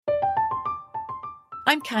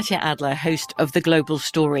I'm Katya Adler, host of The Global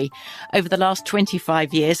Story. Over the last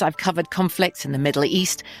 25 years, I've covered conflicts in the Middle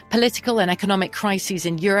East, political and economic crises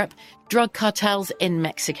in Europe, drug cartels in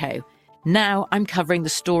Mexico. Now I'm covering the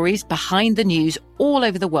stories behind the news all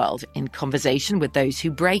over the world in conversation with those who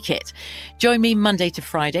break it. Join me Monday to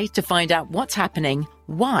Friday to find out what's happening,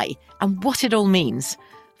 why, and what it all means.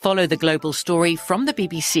 Follow The Global Story from the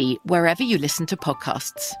BBC wherever you listen to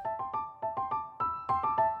podcasts.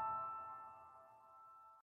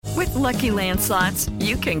 With Lucky Land Slots,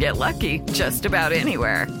 you can get lucky just about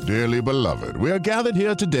anywhere. Dearly beloved, we are gathered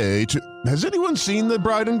here today to... Has anyone seen the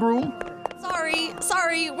bride and groom?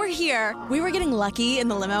 Sorry, we're here. We were getting lucky in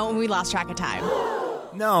the limo and we lost track of time.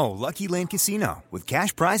 No, Lucky Land Casino, with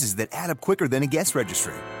cash prizes that add up quicker than a guest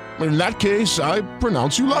registry. In that case, I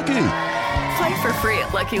pronounce you lucky. Play for free at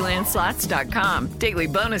LuckyLandSlots.com. Daily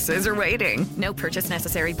bonuses are waiting. No purchase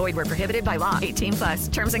necessary. Void where prohibited by law.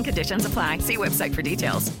 18+. Terms and conditions apply. See website for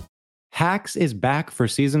details. Hacks is back for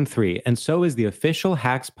season 3, and so is the official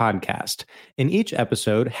Hacks podcast. In each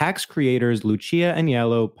episode, Hacks creators Lucia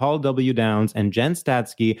Aniello, Paul W. Downs, and Jen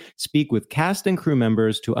Statsky speak with cast and crew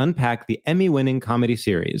members to unpack the Emmy-winning comedy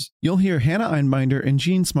series. You'll hear Hannah Einbinder and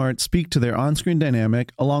Gene Smart speak to their on-screen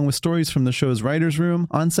dynamic, along with stories from the show's writer's room,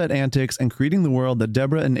 on-set antics, and creating the world that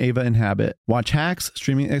Deborah and Ava inhabit. Watch Hacks,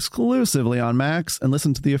 streaming exclusively on Max, and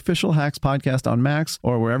listen to the official Hacks podcast on Max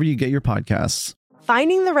or wherever you get your podcasts.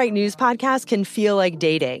 Finding the right news podcast can feel like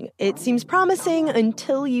dating. It seems promising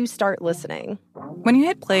until you start listening. When you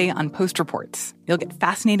hit play on Post Reports, you'll get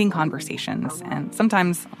fascinating conversations and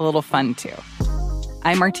sometimes a little fun, too.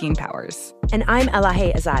 I'm Martine Powers. And I'm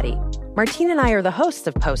Elahe Azadi. Martine and I are the hosts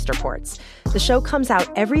of Post Reports. The show comes out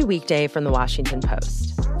every weekday from the Washington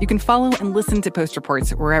Post. You can follow and listen to Post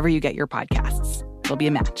Reports wherever you get your podcasts. It'll be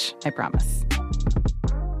a match, I promise.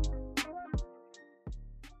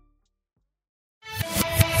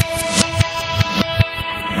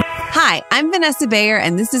 Hi, I'm Vanessa Bayer,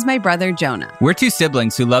 and this is my brother, Jonah. We're two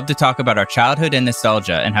siblings who love to talk about our childhood and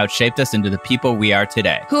nostalgia and how it shaped us into the people we are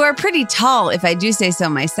today. Who are pretty tall, if I do say so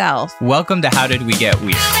myself. Welcome to How Did We Get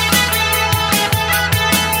Weird?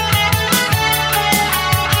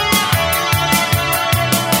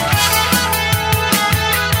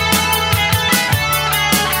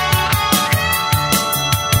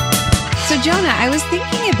 So, Jonah, I was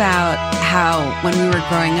thinking about how when we were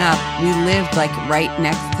growing up, we lived like right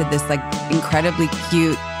next to this like incredibly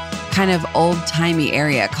cute kind of old-timey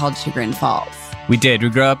area called Chagrin Falls. We did. We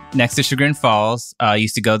grew up next to Chagrin Falls.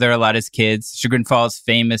 Used to go there a lot as kids. Chagrin Falls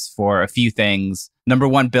famous for a few things. Number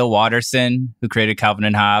one, Bill Watterson, who created Calvin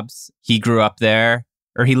and Hobbes. He grew up there,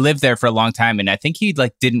 or he lived there for a long time, and I think he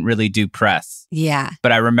like didn't really do press. Yeah.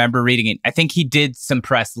 But I remember reading it. I think he did some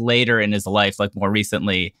press later in his life, like more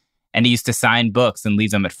recently. And he used to sign books and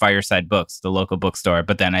leave them at Fireside Books, the local bookstore.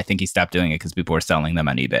 But then I think he stopped doing it because people were selling them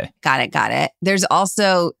on eBay. Got it. There's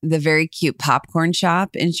also the very cute popcorn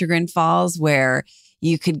shop in Chagrin Falls where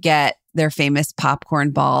you could get their famous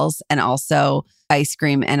popcorn balls and also ice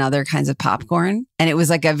cream and other kinds of popcorn. And it was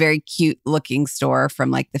like a very cute looking store from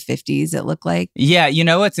like the 50s, it looked like. Yeah, you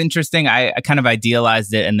know what's interesting? I kind of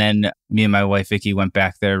idealized it. And then me and my wife, Vicky, went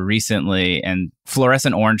back there recently. And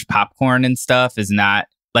fluorescent orange popcorn and stuff is not...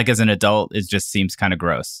 Like as an adult, it just seems kind of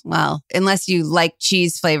gross. Well, unless you like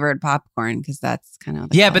cheese flavored popcorn, because that's kind of...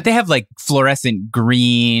 Yeah, but they have like fluorescent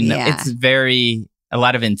green. Yeah. It's a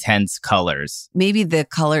lot of intense colors. Maybe the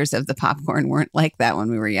colors of the popcorn weren't like that when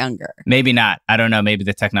we were younger. Maybe not. I don't know. Maybe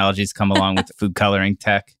the technology's come along with the food coloring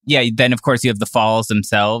tech. Yeah, then of course you have the falls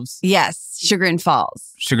themselves. Yes, Chagrin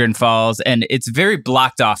Falls. Chagrin Falls. And it's very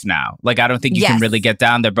blocked off now. Like I don't think you can really get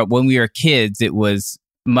down there. But when we were kids, it was...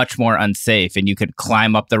 much more unsafe, and you could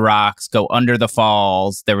climb up the rocks, go under the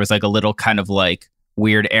falls. There was like a little kind of like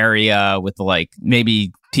weird area with like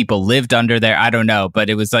maybe people lived under there. I don't know,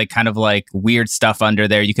 but it was like kind of like weird stuff under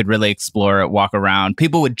there. You could really explore it, walk around.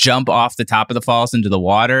 People would jump off the top of the falls into the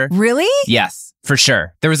water. Really? Yes. For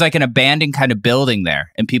sure. There was like an abandoned kind of building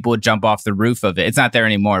there and people would jump off the roof of it. It's not there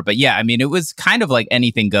anymore. But yeah, I mean, it was kind of like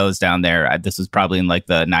anything goes down there. This was probably in like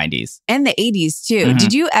the 90s. And the 80s too. Mm-hmm.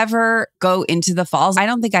 Did you ever go into the falls? I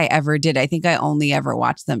don't think I ever did. I think I only ever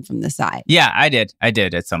watched them from the side. Yeah, I did. I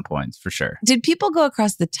did at some points for sure. Did people go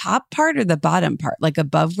across the top part or the bottom part? Like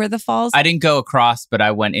above where the falls? I didn't go across, but I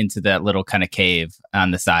went into that little kind of cave on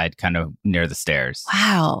the side, kind of near the stairs.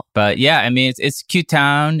 Wow. But yeah, I mean, it's a cute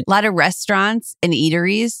town. A lot of restaurants and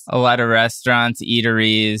eateries. A lot of restaurants,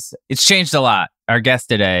 eateries. It's changed a lot. Our guest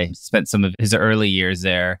today spent some of his early years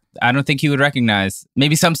there. I don't think he would recognize,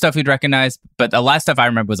 maybe some stuff he'd recognize, but a lot of stuff I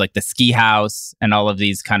remember was like the ski house and all of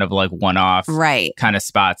these kind of like one-off kind of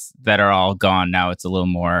spots that are all gone now. It's a little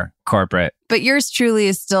more corporate. But yours truly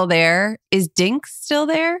is still there. Is Dink still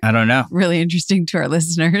there? I don't know. Really interesting to our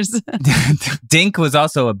listeners. Dink was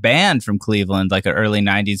also a band from Cleveland, like an early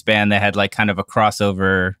 90s band that had like kind of a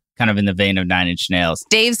crossover, kind of in the vein of Nine Inch Nails.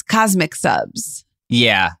 Dave's Cosmic Subs.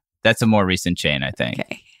 Yeah, that's a more recent chain, I think.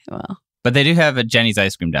 Okay, well. But they do have a Jenny's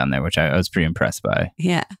Ice Cream down there, which I was pretty impressed by.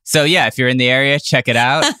 Yeah. So yeah, if you're in the area, check it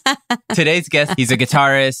out. Today's guest, he's a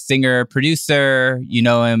guitarist, singer, producer. You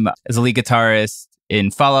know him as a lead guitarist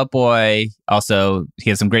in Fall Out Boy. Also,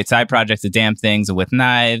 he has some great side projects, The Damn Things and With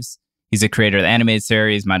Knives. He's a creator of the animated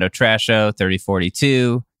series Mondo Trash Show,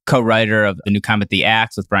 3042, co-writer of the new comic The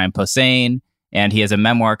Axe with Brian Posehn. And he has a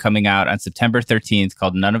memoir coming out on September 13th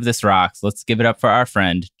called None of This Rocks. Let's give it up for our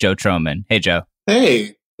friend, Joe Troman. Hey, Joe.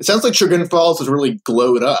 Hey. It sounds like Chagrin Falls has really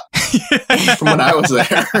glowed up from when I was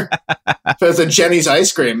there. If it's a Jenny's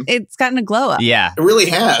Ice Cream. It's gotten a glow up. Yeah. It really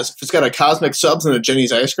has. If it's got a Cosmic Subs and a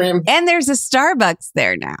Jenny's Ice Cream. And there's a Starbucks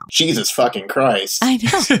there now. Jesus fucking Christ. I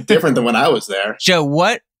know. Different than when I was there. Joe,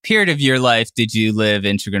 what period of your life did you live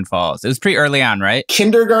in Chagrin Falls? It was pretty early on, right?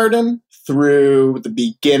 Kindergarten through the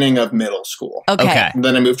beginning of middle school. Okay. And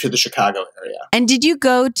then I moved to the Chicago area. And did you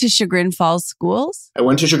go to Chagrin Falls schools? I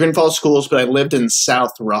went to Chagrin Falls schools, but I lived in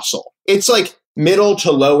South Russell. It's like middle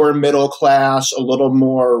to lower middle class, a little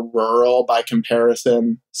more rural by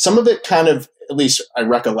comparison. Some of it kind of, at least I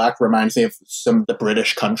recollect, reminds me of some of the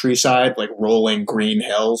British countryside, like rolling green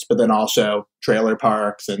hills, but then also trailer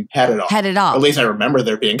parks and had it all. Had it all. At least I remember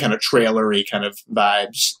there being kind of trailery kind of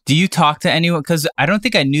vibes. Do you talk to anyone? Because I don't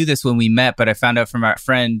think I knew this when we met, but I found out from our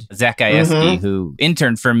friend Zach Gajewski, who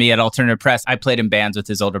interned for me at Alternative Press. I played in bands with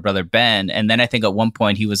his older brother, Ben. And then I think at one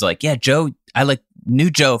point he was like, yeah, Joe, I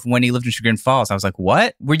knew Joe from when he lived in Chagrin Falls. I was like,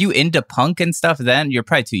 what? Were you into punk and stuff then? You're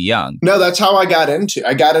probably too young. No, that's how I got into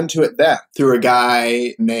it then through a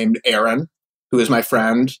guy named Aaron, who is my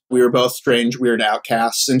friend. We were both strange, weird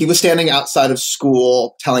outcasts. And he was standing outside of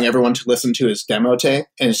school telling everyone to listen to his demo tape.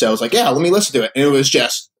 And so I was like, yeah, let me listen to it. And it was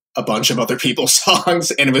just a bunch of other people's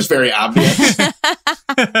songs. And it was very obvious.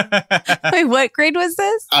 Wait, what grade was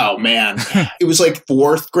this? Oh, man. It was like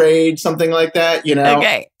 4th grade, something like that, you know?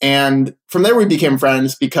 Okay. And from there we became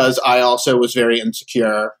friends because I also was very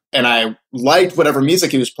insecure. And I liked whatever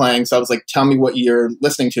music he was playing. So I was like, tell me what you're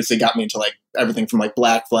listening to. So he got me into like everything from like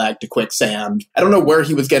Black Flag to Quicksand. I don't know where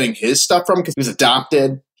he was getting his stuff from because he was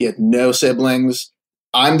adopted. He had no siblings.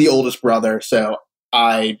 I'm the oldest brother. So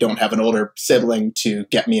I don't have an older sibling to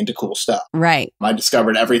get me into cool stuff. Right. I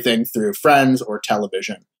discovered everything through friends or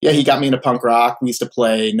television. Yeah, he got me into punk rock. We used to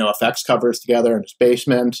play NoFX covers together in his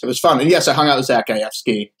basement. It was fun. And yes, I hung out with Zach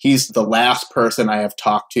Gajewski. He's the last person I have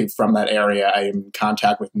talked to from that area. I am in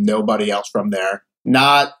contact with nobody else from there.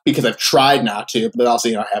 Not because I've tried not to, but also,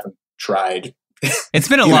 I haven't tried. It's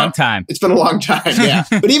been a long time. It's been a long time, yeah.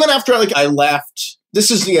 But even after I left,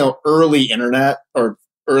 this is, early internet or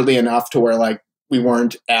early enough to where we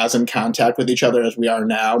weren't as in contact with each other as we are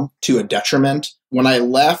now, to a detriment. When I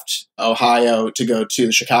left Ohio to go to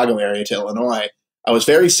the Chicago area, to Illinois, I was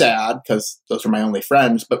very sad because those were my only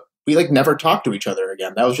friends, but we never talked to each other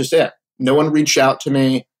again. That was just it. No one reached out to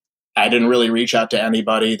me. I didn't really reach out to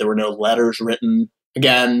anybody. There were no letters written.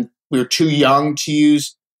 Again, we were too young to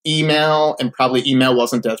use email, and probably email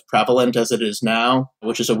wasn't as prevalent as it is now,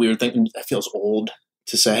 which is a weird thing. That feels old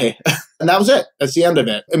to say. And that was it. That's the end of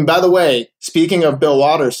it. And by the way, speaking of Bill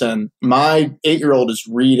Watterson, my 8-year-old is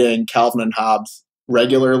reading Calvin and Hobbes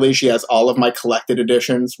regularly. She has all of my collected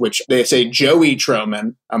editions, which they say Joey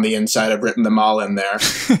Troman on the inside. I've written them all in there,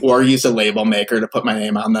 or use a label maker to put my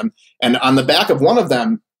name on them. And on the back of one of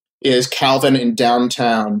them is Calvin in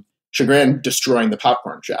downtown Chagrin destroying the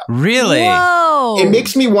popcorn shop. Really? Whoa. It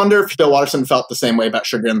makes me wonder if Bill Watterson felt the same way about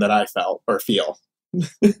Chagrin that I felt or feel.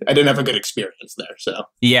 I didn't have a good experience there, so.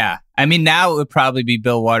 Yeah. I mean, now it would probably be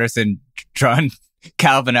Bill Watterson drawing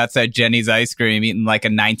Calvin outside Jenny's Ice Cream, eating a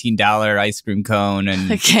 $19 ice cream cone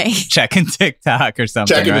and checking TikTok or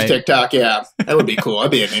something, Checking right? his TikTok, yeah. That would be cool.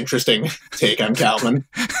 That'd be an interesting take on Calvin.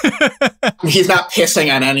 He's not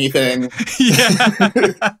pissing on anything.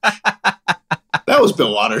 Yeah. That was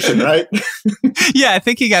Bill Watterson, right? Yeah, I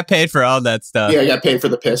think he got paid for all that stuff. Yeah, he got paid for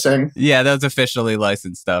the pissing. Yeah, that was officially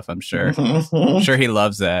licensed stuff, I'm sure. I'm sure he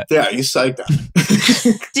loves that. Yeah, he's psyched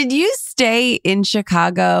on. Did you stay in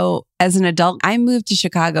Chicago as an adult? I moved to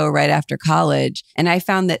Chicago right after college, and I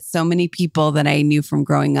found that so many people that I knew from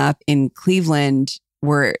growing up in Cleveland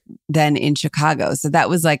were then in Chicago. So that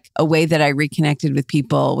was a way that I reconnected with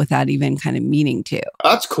people without even kind of meaning to.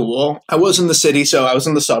 That's cool. I was in the city, so I was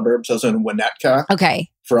in the suburbs. I was in Winnetka. Okay.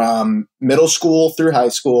 From middle school through high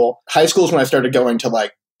school. High school is when I started going to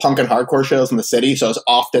punk and hardcore shows in the city. So I was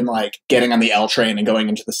often like getting on the L train and going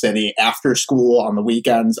into the city after school on the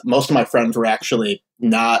weekends. Most of my friends were actually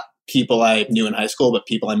not people I knew in high school, but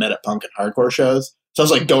people I met at punk and hardcore shows. So I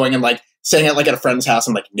was like going and like staying at like at a friend's house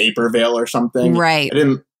in like Naperville or something. Right. I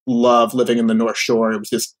didn't love living in the North Shore. It was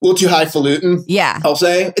just a little too highfalutin. Yeah. I'll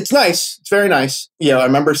say. It's nice. It's very nice. You know, I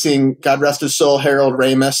remember seeing, God rest his soul, Harold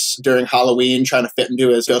Ramis during Halloween trying to fit into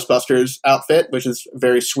his Ghostbusters outfit, which is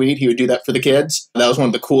very sweet. He would do that for the kids. That was one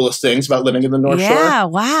of the coolest things about living in the North Shore. Yeah,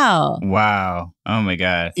 wow. Wow. Oh my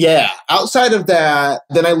God. Yeah. Outside of that,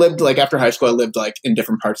 then I lived like after high school, I lived like in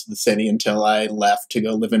different parts of the city until I left to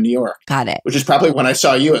go live in New York. Got it. Which is probably when I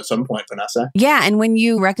saw you at some point, Vanessa. Yeah. And when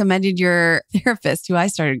you recommended your therapist, who I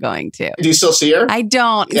started going to. Do you still see her? I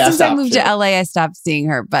don't. Yeah, Since I moved to LA, I stopped seeing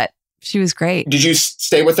her, but she was great. Did you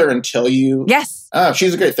stay with her until you? Yes. Oh,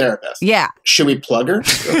 she's a great therapist. Yeah. Should we plug her?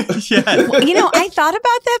 Yeah. Well, you know, I thought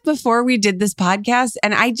about that before we did this podcast,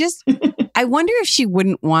 and I wonder if she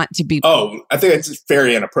wouldn't want to be. Oh, I think it's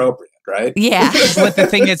very inappropriate, right? Yeah. But the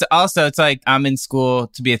thing is also, it's like I'm in school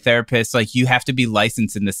to be a therapist. Like you have to be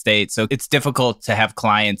licensed in the state. So it's difficult to have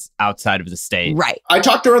clients outside of the state. Right. I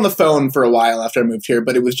talked to her on the phone for a while after I moved here,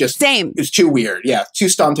 but it was just... Same. It was too weird. Yeah, too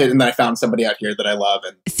stunted. And then I found somebody out here that I love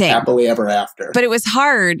and happily ever after. But it was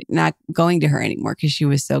hard not going to her anymore because she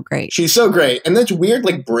was so great. She's so great. And then it's weird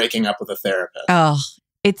like breaking up with a therapist. Oh,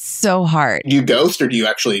 it's so hard. Do you ghost or do you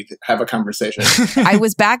actually have a conversation? I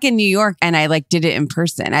was back in New York and I like did it in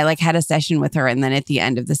person. I like had a session with her and then at the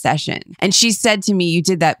end of the session. And she said to me, you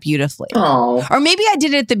did that beautifully. Oh. Or maybe I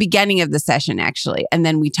did it at the beginning of the session actually. And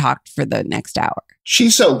then we talked for the next hour.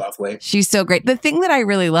 She's so lovely. She's so great. The thing that I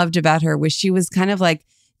really loved about her was she was kind of like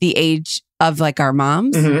the age of like our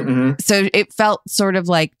moms. Mm-hmm, mm-hmm. So it felt sort of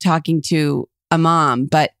like talking to a mom,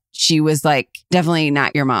 but she was like definitely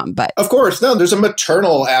not your mom, but of course, no, there's a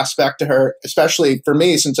maternal aspect to her, especially for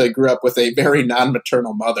me, since I grew up with a very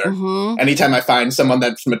non-maternal mother. Mm-hmm. Anytime I find someone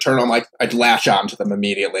that's maternal, I'm like, I'd latch onto them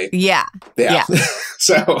immediately. Yeah.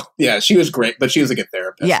 So, yeah, she was great, but she was a good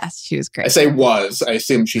therapist. Yes, she was great. I say was, I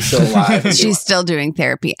assume she's still alive. She's still doing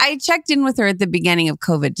therapy. I checked in with her at the beginning of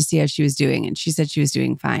COVID to see how she was doing, and she said she was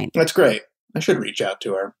doing fine. That's great. I should reach out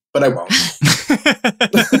to her, but I won't.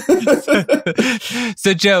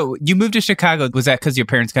 So, Joe, you moved to Chicago. Was that because your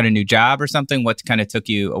parents got a new job or something? What kind of took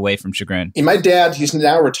you away from Chagrin? My dad, he's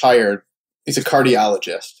now retired. He's a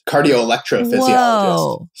cardiologist, cardioelectrophysiologist.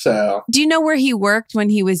 Whoa. So, do you know where he worked when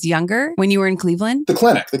he was younger, when you were in Cleveland? The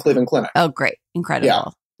Cleveland Clinic. Oh, great.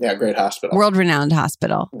 Incredible. Yeah, great hospital. World-renowned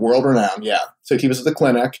hospital. World-renowned, yeah. So he was at the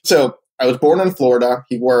clinic. So I was born in Florida.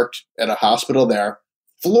 He worked at a hospital there.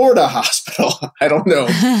 Florida Hospital. I don't know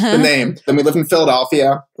the name. Then we lived in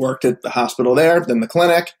Philadelphia, worked at the hospital there, then the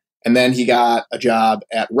clinic. And then he got a job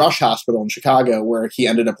at Rush Hospital in Chicago, where he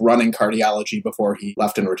ended up running cardiology before he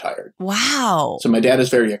left and retired. Wow. So my dad is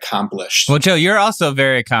very accomplished. Well, Joe, you're also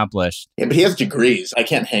very accomplished. Yeah, but he has degrees. I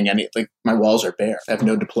can't hang any, like, my walls are bare. I have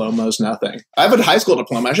no diplomas, nothing. I have a high school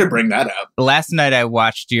diploma. I should bring that up. Last night I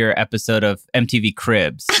watched your episode of MTV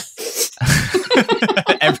Cribs.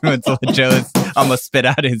 Everyone's like, Joe's almost spit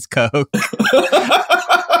out his Coke.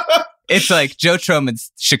 It's like Joe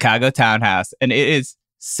Troman's Chicago townhouse, and it is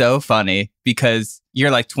so funny because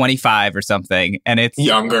you're like 25 or something, and it's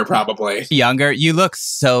younger, probably younger. You look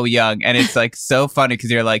so young, and it's like so funny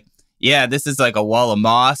because you're like, yeah, this is like a wall of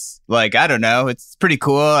moss. Like, I don't know. It's pretty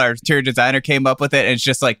cool. Our interior designer came up with it, and it's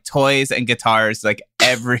just like toys and guitars like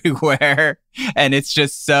everywhere. And it's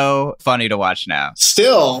just so funny to watch now.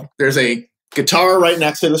 Still, there's a guitar right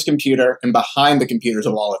next to this computer, and behind the computer is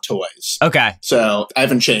a wall of toys. Okay. So I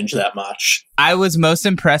haven't changed that much. I was most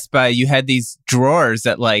impressed by you had these drawers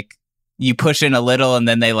that like you push in a little and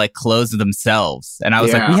then they like close themselves. And I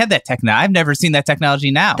was like, we had that technology. I've never seen that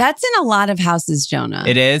technology now. That's in a lot of houses, Jonah.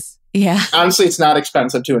 It is? Yeah. Honestly, it's not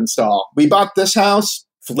expensive to install. We bought this house.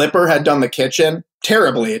 Flipper had done the kitchen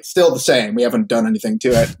terribly. It's still the same. We haven't done anything to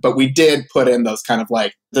it, but we did put in those kind of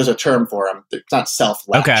like, there's a term for them. It's not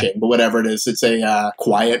self-latching, but whatever it is, it's a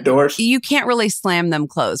quiet doors. You can't really slam them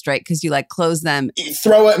closed, right? Because you like close them. You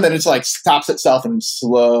throw it and then it's like stops itself and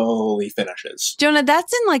slowly finishes. Jonah,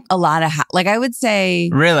 that's in like a lot of, like I would say.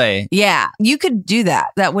 Really? Yeah. You could do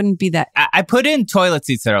that. That wouldn't be that. I put in toilet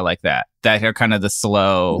seats that are like that are kind of the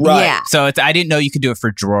slow. Right. Yeah. So I didn't know you could do it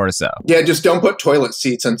for drawers though. Yeah, just don't put toilet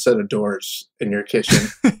seats instead of doors in your kitchen.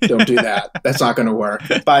 Don't do that. That's not going to work.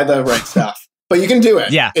 Buy the right stuff. But you can do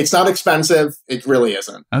it. Yeah. It's not expensive. It really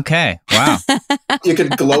isn't. Okay. Wow. You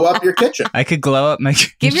could glow up your kitchen. I could glow up my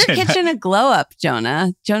kitchen. Give your kitchen a glow up,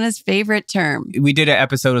 Jonah. Jonah's favorite term. We did an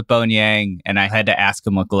episode with Bone Yang, and I had to ask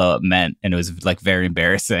him what glow up meant. And it was like very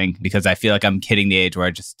embarrassing because I feel like I'm hitting the age where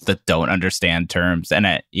I just don't understand terms. And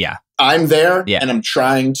I'm there and I'm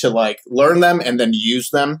trying to like learn them and then use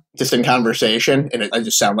them just in conversation. And I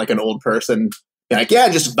just sound like an old person. Like, yeah,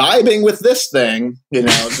 just vibing with this thing,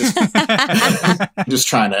 just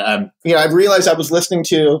trying to, I realized I was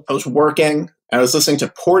working, and I was listening to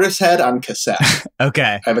Portishead on cassette.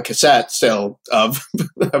 Okay. I have a cassette still of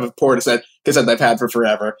a Portishead cassette I've had for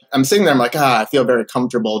forever. I'm sitting there, I'm like, I feel very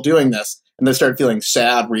comfortable doing this. And then I started feeling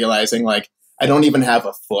sad, realizing like, I don't even have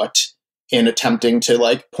a foot in attempting to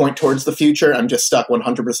like point towards the future. I'm just stuck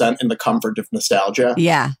 100% in the comfort of nostalgia.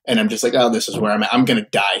 Yeah. And I'm just like, oh, this is where I'm at. I'm going to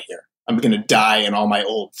die here. I'm going to die in all my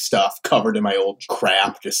old stuff, covered in my old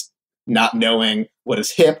crap, just not knowing what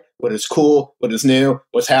is hip, what is cool, what is new,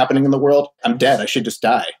 what's happening in the world. I'm dead. I should just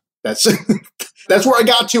die. That's where I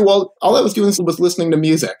got to. Well, all I was doing was listening to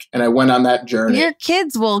music, and I went on that journey. Your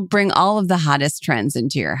kids will bring all of the hottest trends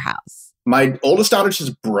into your house. My oldest daughter says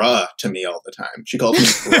bruh to me all the time. She calls me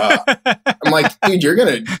bruh. I'm like, dude, you're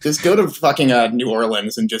going to just go to fucking New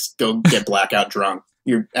Orleans and just go get blackout drunk.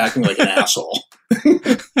 You're acting like an asshole. Call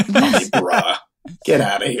me bruh. Get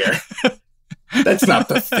out of here. That's not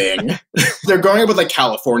the thing. They're going up with like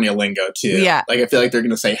California lingo too. Yeah. Like I feel like they're going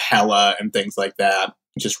to say hella and things like that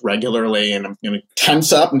just regularly. And I'm going to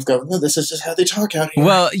tense up and go, oh, this is just how they talk out here.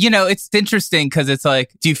 Well, it's interesting because it's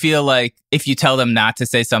like, do you feel like if you tell them not to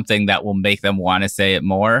say something that will make them want to say it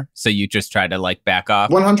more? So you just try to like back off?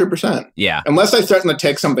 100%. Yeah. Unless I threaten to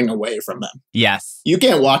take something away from them. Yes. You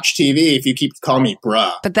can't watch TV if you keep calling me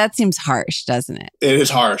bruh. But that seems harsh, doesn't it? It is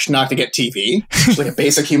harsh not to get TV. It's like a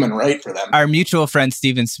basic human right for them. Our mutual friend,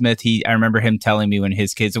 Stephen Smith, I remember him telling me when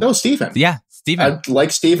his kids... Oh, Stephen. Yeah, Stephen. I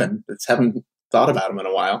like Stephen. Just haven't thought about him in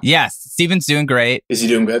a while. Yes, Stephen's doing great. Is he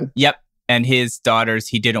doing good? Yep. And his daughters,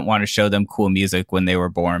 he didn't want to show them cool music when they were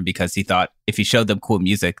born because he thought if he showed them cool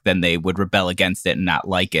music, then they would rebel against it and not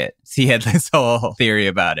like it. So he had this whole theory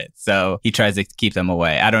about it. So he tries to keep them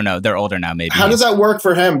away. I don't know. They're older now, maybe. How does that work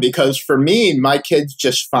for him? Because for me, my kids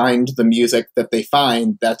just find the music that they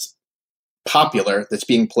find that's popular, that's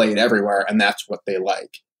being played everywhere, and that's what they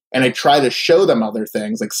like. And I try to show them other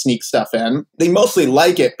things, like sneak stuff in. They mostly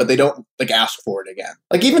like it, but they don't like ask for it again.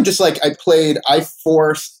 Like even just like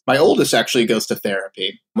my oldest actually goes to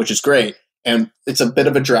therapy, which is great. And it's a bit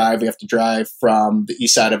of a drive. We have to drive from the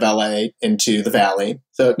east side of LA into the valley.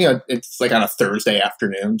 So, it's like on a Thursday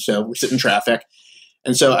afternoon. So we sit in traffic.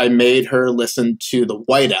 And so I made her listen to the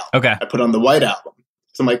White Album. Okay. I put on the White Album.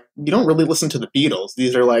 So I'm like, you don't really listen to the Beatles.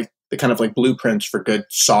 These are like the kind of like blueprints for good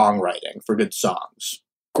songwriting, for good songs.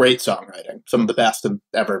 Great songwriting. Some of the best I've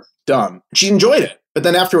ever done. She enjoyed it. But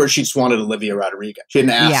then afterwards, she just wanted Olivia Rodrigo. She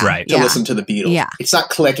didn't ask to listen to the Beatles. Yeah. It's not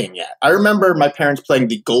clicking yet. I remember my parents playing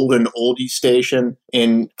the Golden Oldie station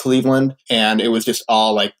in Cleveland, and it was just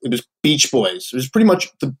all like, it was Beach Boys. It was pretty much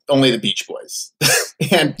only the Beach Boys.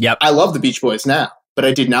 And I love the Beach Boys now, but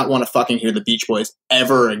I did not want to fucking hear the Beach Boys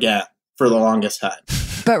ever again for the longest time.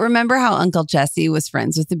 But remember how Uncle Jesse was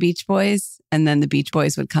friends with the Beach Boys and then the Beach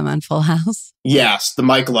Boys would come on Full House? Yes, the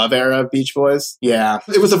Mike Love era of Beach Boys. Yeah,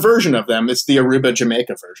 it was a version of them. It's the Aruba,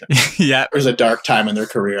 Jamaica version. Yeah. It was a dark time in their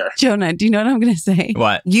career. Jonah, do you know what I'm going to say?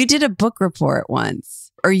 What? You did a book report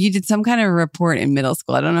once, or you did some kind of report in middle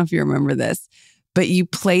school. I don't know if you remember this, but you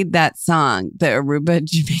played that song, the Aruba,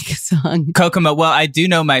 Jamaica song. Kokomo. Well, I do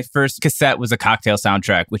know my first cassette was a Cocktail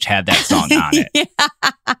soundtrack, which had that song on it.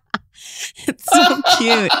 Yeah. It's so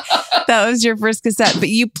cute. That was your first cassette, but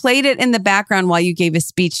you played it in the background while you gave a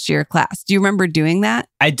speech to your class. Do you remember doing that?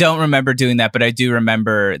 I don't remember doing that, but I do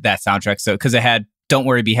remember that soundtrack. So, because it had Don't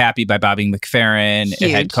Worry, Be Happy by Bobby McFerrin. Huge.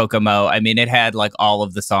 It had Kokomo. I mean, it had like all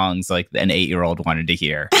of the songs like an 8-year-old wanted to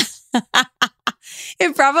hear.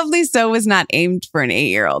 It probably was not aimed for an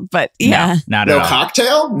 8-year-old, but yeah. No, not at all.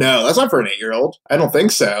 Cocktail? No, that's not for an 8-year-old. I don't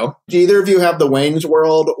think so. Do either of you have the Wayne's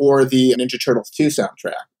World or the Ninja Turtles 2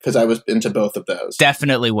 soundtrack? Because I was into both of those.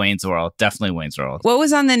 Definitely Wayne's World. Definitely Wayne's World. What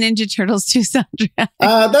was on the Ninja Turtles 2 soundtrack?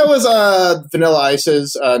 That was Vanilla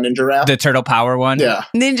Ice's Ninja Rap. The Turtle Power one? Yeah.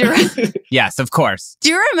 Ninja Rap. Yes, of course. Do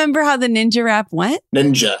you remember how the Ninja Rap went?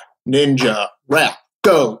 Ninja Rap.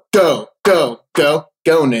 Go, go, go, go.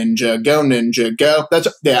 Go Ninja, go. That's,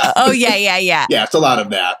 yeah. Oh, yeah. Yeah, it's a lot of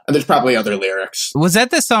that. And there's probably other lyrics. Was that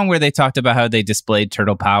the song where they talked about how they displayed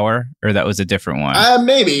Turtle Power? Or that was a different one?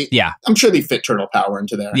 Maybe. Yeah. I'm sure they fit Turtle Power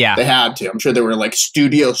into there. Yeah. They had to. I'm sure there were like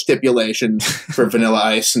studio stipulations for Vanilla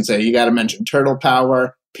Ice and say, you got to mention Turtle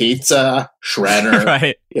Power, pizza, Shredder.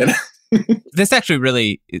 Right. You know? This actually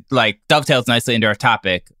really dovetails nicely into our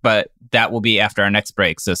topic, but that will be after our next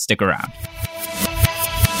break, so stick around.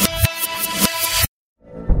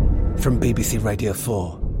 From BBC Radio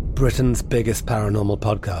 4, Britain's biggest paranormal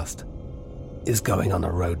podcast is going on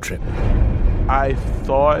a road trip. I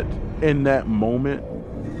thought in that moment,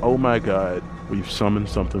 oh my God, we've summoned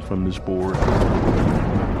something from this board.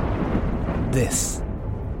 This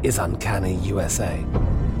is Uncanny USA.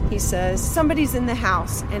 He says, somebody's in the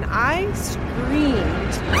house, and I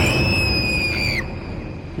screamed.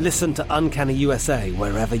 Listen to Uncanny USA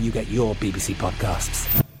wherever you get your BBC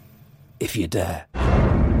podcasts, if you dare.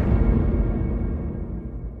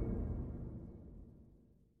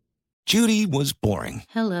 Judy was boring.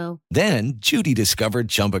 Hello. Then Judy discovered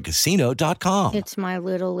ChumbaCasino.com. It's my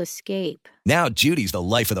little escape. Now Judy's the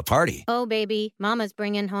life of the party. Oh, baby, mama's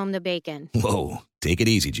bringing home the bacon. Whoa, take it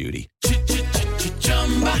easy, Judy.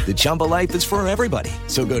 The Chumba life is for everybody.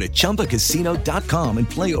 So go to ChumbaCasino.com and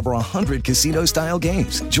play over 100 casino-style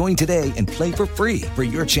games. Join today and play for free for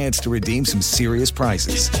your chance to redeem some serious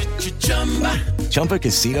prizes.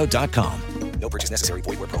 ChumbaCasino.com. No purchase necessary.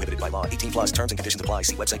 Void where prohibited by law. 18+ terms and conditions apply.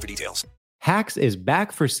 See website for details. Hacks is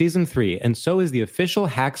back for season 3, and so is the official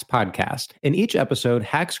Hacks podcast. In each episode,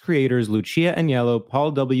 Hacks creators Lucia Aniello,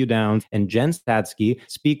 Paul W. Downs, and Jen Statsky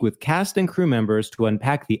speak with cast and crew members to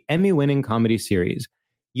unpack the Emmy-winning comedy series.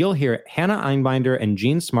 You'll hear Hannah Einbinder and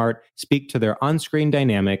Jean Smart speak to their on-screen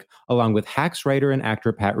dynamic, along with Hacks writer and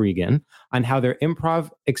actor Pat Regan, on how their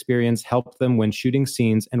improv experience helped them when shooting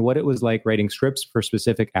scenes and what it was like writing scripts for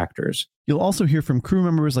specific actors. You'll also hear from crew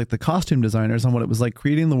members like the costume designers on what it was like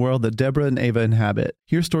creating the world that Deborah and Ava inhabit.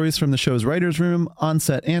 Hear stories from the show's writer's room,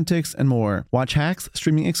 on-set antics, and more. Watch Hacks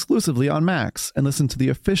streaming exclusively on Max, and listen to the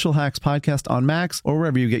official Hacks podcast on Max or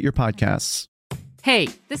wherever you get your podcasts. Hey,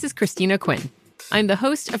 this is Christina Quinn. I'm the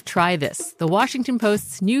host of Try This, the Washington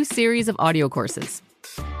Post's new series of audio courses.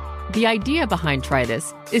 The idea behind Try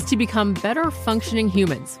This is to become better functioning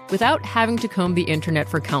humans without having to comb the internet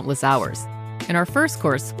for countless hours. In our first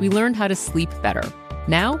course, we learned how to sleep better.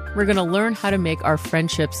 Now, we're going to learn how to make our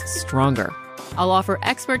friendships stronger. I'll offer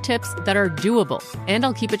expert tips that are doable, and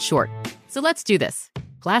I'll keep it short. So let's do this.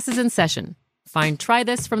 Class is in session. Find Try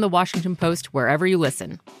This from the Washington Post wherever you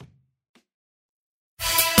listen.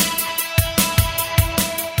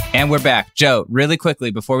 And we're back. Joe, really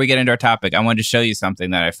quickly, before we get into our topic, I wanted to show you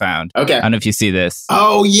something that I found. Okay. I don't know if you see this.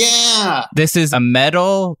 Oh, yeah. This is a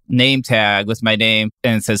metal name tag with my name,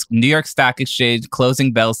 and it says New York Stock Exchange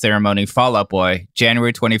Closing Bell Ceremony, Fall Out Boy,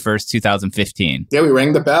 January 21st, 2015. Yeah, we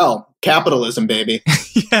rang the bell. Capitalism, baby.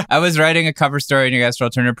 Yeah. I was writing a cover story in your guys for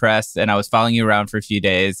Alternative Press, and I was following you around for a few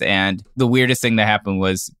days. And the weirdest thing that happened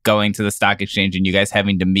was going to the stock exchange and you guys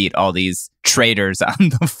having to meet all these traders on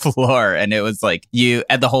the floor. And it was like you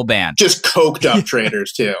and the whole band. Just coked up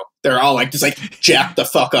traders, too. They're all just jacked the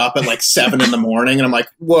fuck up at 7 in the morning. And I'm like,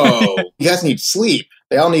 whoa, you guys need sleep.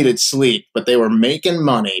 They all needed sleep, but they were making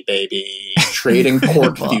money, baby, trading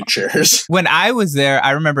pork futures. When I was there,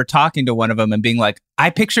 I remember talking to one of them and being like, I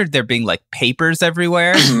pictured there being papers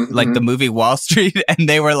everywhere, like the movie Wall Street. And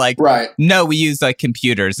they were like, right. No, we use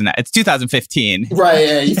computers. And it's 2015. Right.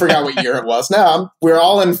 Yeah, you forgot what year it was. No, we're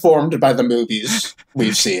all informed by the movies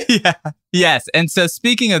we've seen. Yeah. Yes. And so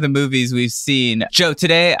speaking of the movies we've seen, Joe,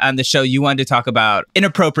 today on the show, you wanted to talk about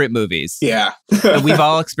inappropriate movies. Yeah. We've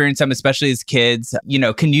all experienced them, especially as kids.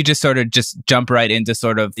 Can you just jump right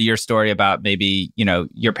into your story about maybe,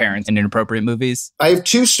 your parents and inappropriate movies? I have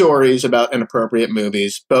 2 stories about inappropriate movies.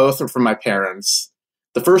 Both are from my parents.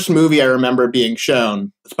 The first movie I remember being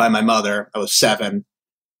shown was by my mother. I was 7.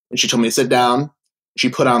 And she told me to sit down. She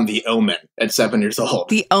put on The Omen at 7 years old.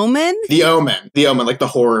 The Omen? The Omen, like the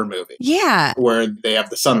horror movie. Yeah. Where they have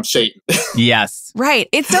the son of Satan. Yes. Right.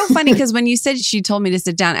 It's so funny because when you said she told me to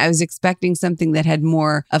sit down, I was expecting something that had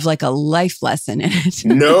more of a life lesson in it.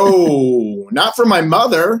 No, not from my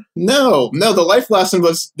mother. No, the life lesson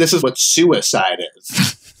was, this is what suicide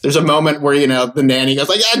is. There's a moment where, the nanny goes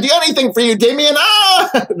I'd do anything for you, Damien.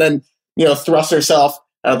 Ah! And then, thrusts herself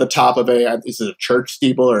out of the top of is it a church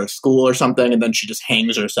steeple or a school or something? And then she just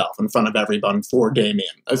hangs herself in front of everyone for Damien.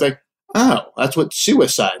 I was like, oh, that's what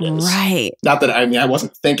suicide is. Right. Not that, I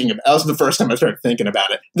wasn't thinking of it. That was the first time I started thinking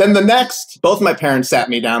about it. Then the next, both my parents sat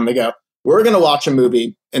me down. They go, we're going to watch a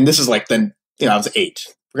movie. And this is I was 8.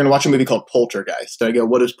 We're going to watch a movie called Poltergeist. And I go,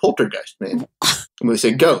 what does poltergeist mean? And we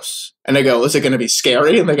say ghosts. And I go, is it going to be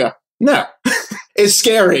scary? And they go, no. It's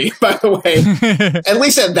scary, by the way. At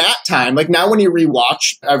least at that time. Now when you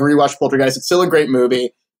I've rewatched Poltergeist, it's still a great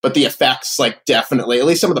movie, but the effects, definitely, at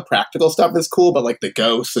least some of the practical stuff is cool, but the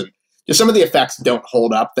ghosts and just some of the effects don't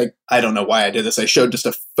hold up. I don't know why I did this. I showed just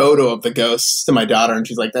a photo of the ghosts to my daughter, and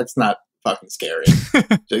she's like, that's not fucking scary.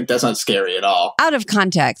 Like, that's not scary at all. Out of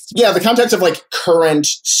context. Yeah, the context of like current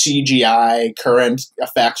CGI, current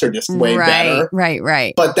effects are just way better.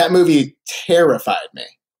 Right. But that movie terrified me.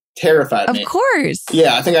 Of course.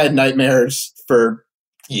 Yeah, I think I had nightmares for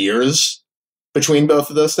years between both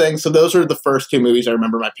of those things. So those are the first two movies I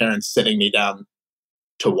remember my parents sitting me down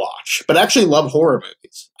to watch. But I actually love horror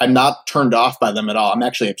movies. I'm not turned off by them at all. I'm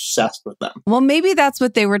actually obsessed with them. Well, maybe that's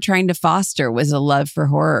what they were trying to foster, was a love for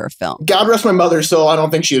horror film. God rest my mother's soul. I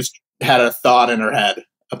don't think she had a thought in her head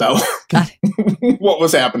about what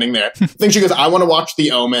was happening there. I think she goes, I want to watch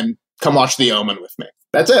The Omen. Come watch The Omen with me.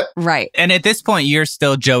 That's it. Right. And at this point, you're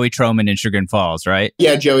still Joey Troman in Sugar Falls, right?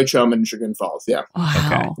 Yeah, Joey Troman in Sugar Falls. Yeah. Wow.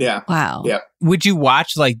 Okay. Yeah. Wow. Yeah. Would you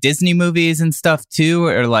watch like Disney movies and stuff too?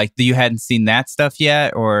 Or like you hadn't seen that stuff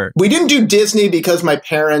yet? Or we didn't do Disney because my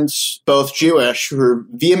parents, both Jewish, were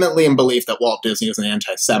vehemently in belief that Walt Disney was an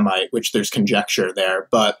anti-Semite, which there's conjecture there.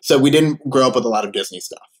 But so we didn't grow up with a lot of Disney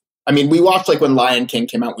stuff. I mean, we watched like when Lion King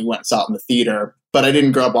came out, we went and saw it in the theater, but I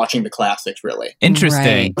didn't grow up watching the classics really. Interesting.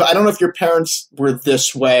 Right. But I don't know if your parents were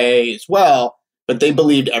this way as well, but they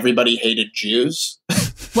believed everybody hated Jews.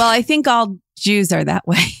 Well, I think all Jews are that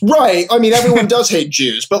way. Right. I mean, everyone does hate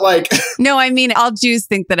Jews, but like... No, I mean, all Jews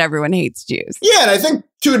think that everyone hates Jews. Yeah, and I think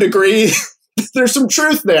to a degree, there's some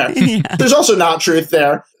truth there. Yeah. There's also not truth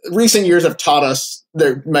there. Recent years have taught us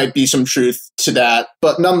there might be some truth to that.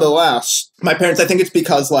 But nonetheless, my parents, I think it's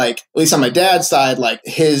because, like, at least on my dad's side, like,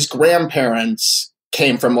 his grandparents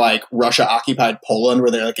came from, like, Russia-occupied Poland where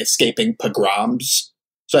they're, like, escaping pogroms.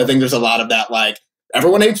 So I think there's a lot of that, like,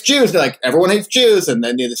 everyone hates Jews. They're like, everyone hates Jews. And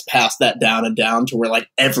then they just pass that down and down to where, like,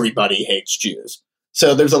 everybody hates Jews.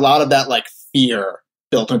 So there's a lot of that, like, fear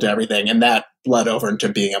built into everything. And that bled over into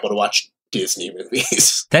being able to watch Disney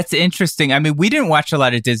movies. That's interesting. I mean, we didn't watch a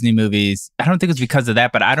lot of Disney movies. I don't think it was because of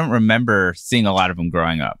that, but I don't remember seeing a lot of them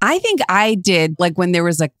growing up. I think I did, like when there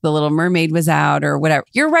was like The Little Mermaid was out or whatever.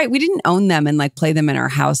 You're right. We didn't own them and like play them in our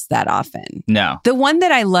house that often. No. The one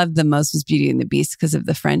that I loved the most was Beauty and the Beast because of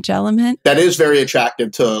the French element. That is very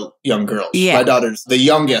attractive to young girls. Yeah. My daughter's, the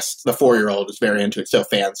youngest, the 4-year-old, is very into it. So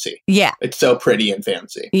fancy. Yeah. It's so pretty and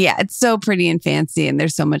fancy. Yeah. It's so pretty and fancy and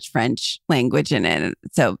there's so much French language in it.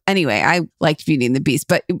 So anyway, I liked Beauty and the Beast.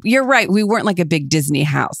 But you're right. We weren't like a big Disney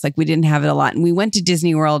house. Like we didn't have it a lot. And we went to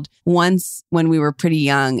Disney World once when we were pretty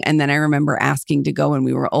young. And then I remember asking to go when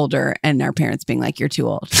we were older and our parents being like, you're too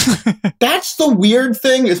old. That's the weird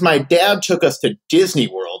thing is my dad took us to Disney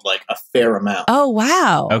World like a fair amount. Oh,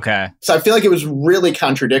 wow. Okay. So I feel like it was really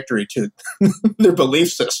contradictory to their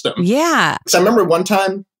belief system. Yeah. So I remember one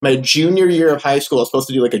time, my junior year of high school, I was supposed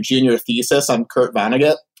to do like a junior thesis on Kurt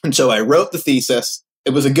Vonnegut. And so I wrote the thesis.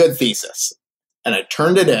 It was a good thesis. And I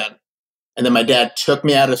turned it in. And then my dad took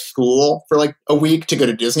me out of school for like a week to go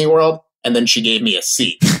to Disney World. And then she gave me a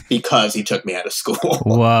seat because he took me out of school.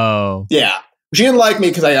 Whoa. Yeah. She didn't like me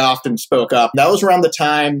because I often spoke up. That was around the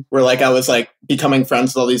time where like I was like becoming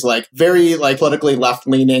friends with all these like very like politically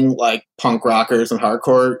left-leaning like punk rockers and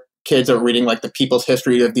hardcore kids that were reading like the People's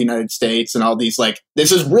History of the United States and all these like,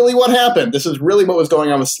 this is really what happened. This is really what was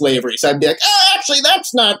going on with slavery. So I'd be like, actually,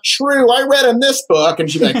 that's not true. I read in this book. And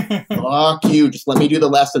she'd be like, fuck you. Just let me do the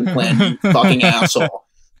lesson plan, you fucking asshole.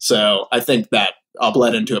 So I think that I'll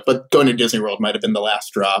bled into it. But going to Disney World might have been the last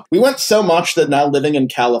straw. We went so much that now living in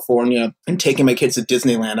California and taking my kids to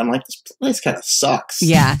Disneyland, I'm like, this place kind of sucks.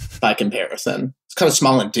 Yeah. By comparison. It's kind of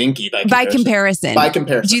small and dinky by comparison. By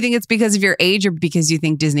comparison. Do you think it's because of your age or because you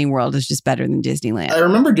think Disney World is just better than Disneyland? I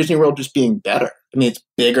remember Disney World just being better. I mean, it's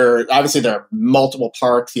bigger. Obviously, there are multiple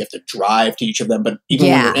parks. You have to drive to each of them. But even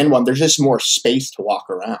when you're in one, there's just more space to walk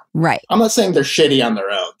around. Right. I'm not saying they're shitty on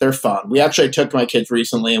their own. They're fun. We actually took my kids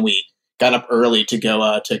recently and we got up early to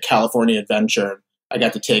go to California Adventure. I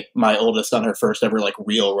got to take my oldest on her first ever like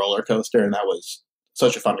real roller coaster. And that was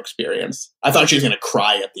such a fun experience. I thought she was going to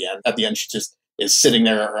cry at the end. At the end, she just is sitting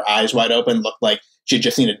there, her eyes wide open, looked like she had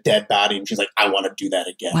just seen a dead body. And she's like, I want to do that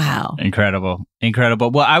again. Wow. Incredible. Incredible.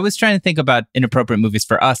 Well, I was trying to think about inappropriate movies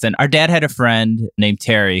for us. And our dad had a friend named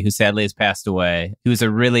Terry, who sadly has passed away. He was a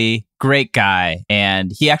really great guy.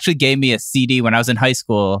 And he actually gave me a CD when I was in high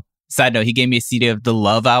school. Side note, he gave me a CD of the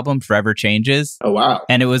Love album, Forever Changes. Oh, wow.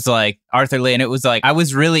 And it was like Arthur Lee. And it was like, I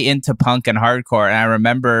was really into punk and hardcore. And I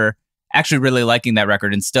remember actually really liking that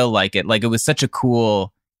record and still like it. Like it was such a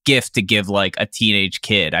cool gift to give like a teenage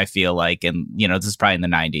kid, I feel like. And, you know, this is probably in the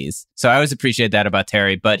 90s. So I always appreciate that about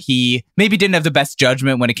Terry, but he maybe didn't have the best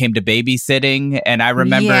judgment when it came to babysitting. And I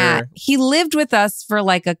remember... Yeah, he lived with us for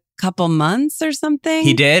like a couple months or something.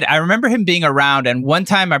 He did. I remember him being around, and one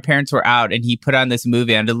time our parents were out and he put on this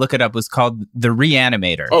movie, and to look it up, was called The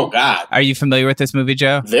Reanimator. Oh, God. Are you familiar with this movie,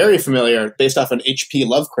 Joe? Very familiar, based off an H.P.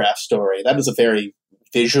 Lovecraft story. That is a very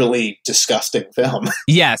visually disgusting film.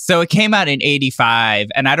 Yeah, so it came out in 85,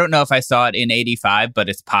 and I don't know if I saw it in 85, but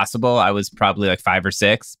it's possible. I was probably like 5 or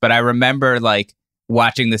 6, but I remember like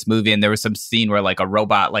watching this movie, and there was some scene where like a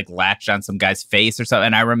robot like latched on some guy's face or something,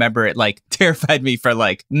 and I remember it like terrified me for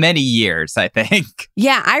like many years, I think.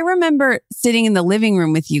 Yeah, I remember sitting in the living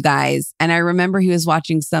room with you guys, and I remember he was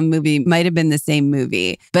watching some movie, might have been the same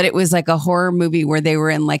movie, but it was like a horror movie where they were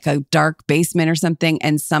in like a dark basement or something,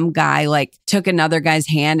 and some guy like took another guy's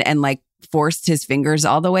hand and like forced his fingers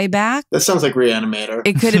all the way back. That sounds like Reanimator.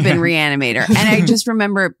 It could have been Reanimator. And I just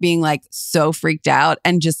remember being like so freaked out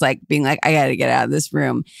and just like being like, I got to get out of this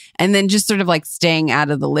room. And then just sort of like staying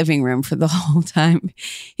out of the living room for the whole time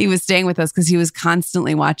he was staying with us, because he was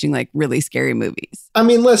constantly watching like really scary movies. I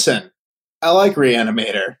mean, listen, I like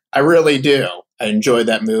Reanimator. I really do. I enjoyed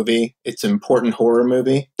that movie. It's an important horror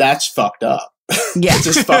movie. That's fucked up. Yeah. It's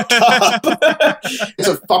just fucked up. It's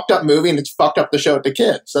a fucked up movie, and it's fucked up to show it to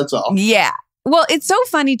kids. That's all. Yeah. Well, it's so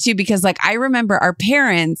funny too, because like I remember our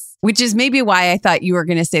parents, which is maybe why I thought you were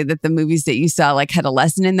going to say that the movies that you saw like had a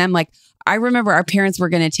lesson in them. Like I remember our parents were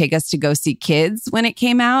going to take us to go see Kids when it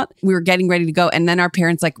came out. We were getting ready to go. And then our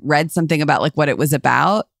parents like read something about like what it was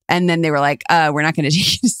about. And then they were like, we're not going to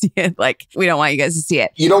take you to see it. Like, we don't want you guys to see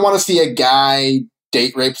it. You don't want to see a guy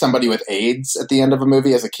date rape somebody with AIDS at the end of a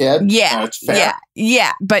movie as a kid? Yeah. It's fair.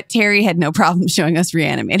 Yeah. But Terry had no problem showing us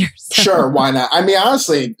Reanimator. So. Sure, why not? I mean,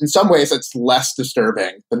 honestly, in some ways, it's less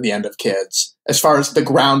disturbing than the end of Kids, as far as the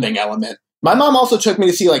grounding element. My mom also took me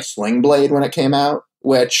to see like Sling Blade when it came out,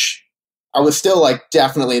 which I was still like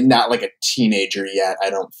definitely not like a teenager yet, I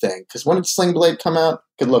don't think. Because when did Sling Blade come out?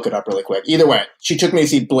 Could look it up really quick. Either way, she took me to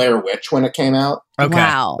see Blair Witch when it came out. Okay.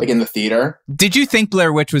 Wow. Like in the theater. Did you think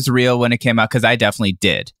Blair Witch was real when it came out? Because I definitely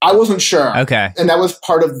did. I wasn't sure. Okay. And that was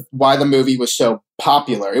part of why the movie was so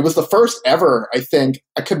popular. It was the first ever, I think,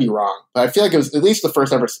 I could be wrong, but I feel like it was at least the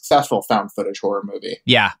first ever successful found footage horror movie.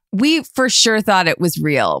 Yeah. We for sure thought it was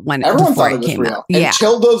real when everyone before thought it was came real. out. Yeah.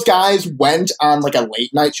 Until those guys went on like a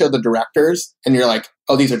late night show, the directors, and you're like,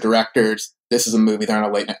 oh, these are directors. This is a movie. They're on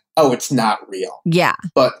a late night. Oh, it's not real. Yeah.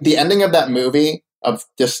 But the ending of that movie, of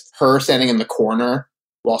just her standing in the corner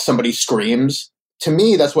while somebody screams, to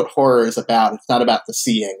me, that's what horror is about. It's not about the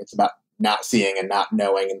seeing. It's about not seeing and not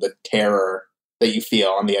knowing, and the terror that you feel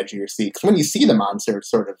on the edge of your seat. Because when you see the monster,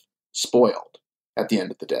 it's sort of spoiled at the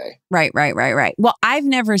end of the day. Right. Well, I've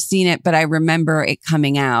never seen it, but I remember it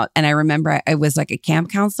coming out. And I remember I was like a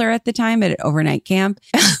camp counselor at the time at an overnight camp.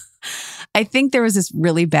 I think there was this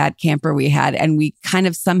really bad camper we had, and we kind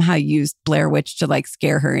of somehow used Blair Witch to like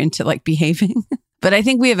scare her into like behaving. But I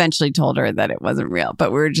think we eventually told her that it wasn't real,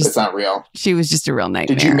 but we were just... It's not real. She was just a real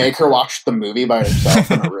nightmare. Did you make her watch the movie by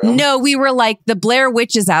herself in a room? No, we were like, the Blair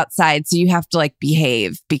Witch is outside, so you have to like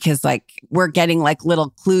behave, because like we're getting like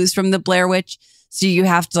little clues from the Blair Witch. So you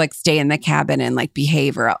have to like stay in the cabin and like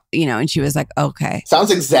behave, or, you know, and she was like, okay.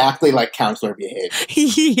 Sounds exactly like counselor behavior.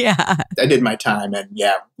 Yeah. I did my time, and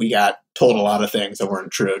yeah, we got told a lot of things that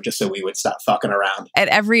weren't true just so we would stop fucking around. At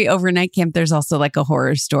every overnight camp, there's also like a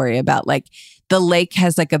horror story about like the lake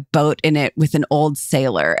has like a boat in it with an old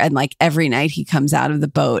sailor. And like every night he comes out of the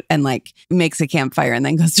boat and like makes a campfire and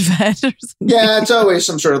then goes to bed or something. Yeah, it's always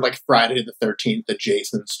some sort of like Friday the 13th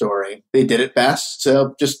adjacent story. They did it best,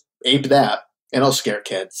 so just ape that. It'll scare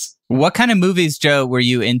kids. What kind of movies, Joe, were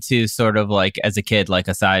you into sort of like as a kid, like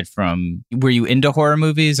aside from, were you into horror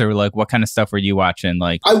movies, or like what kind of stuff were you watching?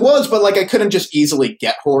 Like I was, but like I couldn't just easily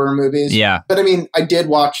get horror movies. Yeah. But I mean, I did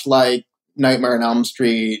watch like Nightmare on Elm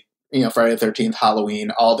Street, you know, Friday the 13th,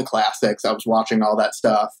 Halloween, all the classics. I was watching all that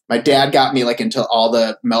stuff. My dad got me like into all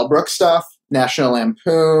the Mel Brooks stuff, National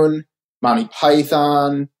Lampoon, Monty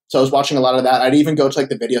Python. So I was watching a lot of that. I'd even go to like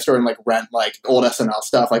the video store and like rent like old SNL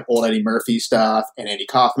stuff, like old Eddie Murphy stuff and Andy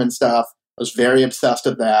Kaufman stuff. I was very obsessed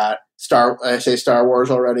with that. I say Star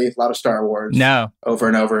Wars already. A lot of Star Wars. No. Over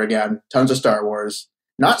and over again. Tons of Star Wars.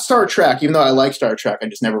 Not Star Trek, even though I like Star Trek. I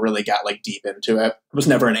just never really got like deep into it. I was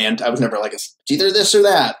never like it's either this or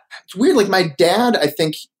that. It's weird. Like my dad, I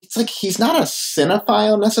think it's like he's not a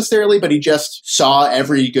cinephile necessarily, but he just saw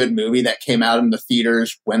every good movie that came out in the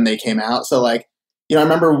theaters when they came out. So like, you know, I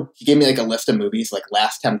remember he gave me like a list of movies like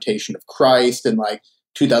Last Temptation of Christ and like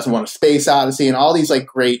 2001: A Space Odyssey and all these like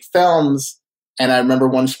great films And I remember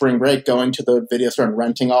one spring break going to the video store and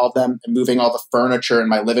renting all of them and moving all the furniture in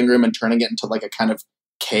my living room and turning it into like a kind of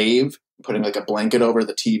cave, putting like a blanket over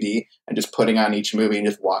the TV and just putting on each movie and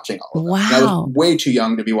just watching all of them. Wow. And I was way too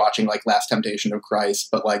young to be watching like Last Temptation of Christ,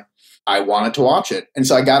 but like I wanted to watch it. And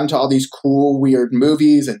so I got into all these cool, weird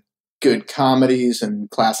movies and good comedies and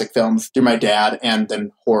classic films through my dad, and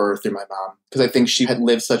then horror through my mom. Because I think she had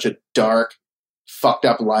lived such a dark, fucked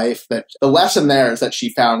up life that the lesson there is that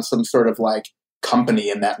she found some sort of like company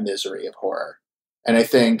in that misery of horror. And I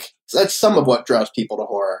think that's some of what draws people to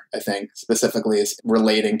horror, I think, specifically is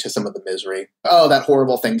relating to some of the misery. Oh, that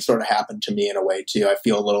horrible thing sort of happened to me in a way too. I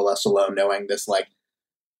feel a little less alone knowing this like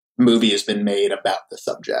movie has been made about the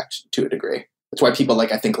subject to a degree. That's why people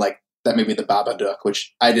like, I think like that movie The Babadook,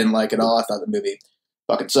 which I didn't like at all. I thought the movie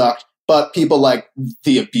fucking sucked. But people like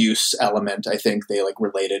the abuse element, I think they like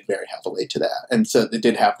related very heavily to that. And so they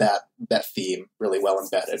did have that theme really well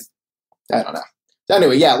embedded. I don't know.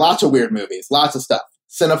 Anyway, yeah, lots of weird movies, lots of stuff.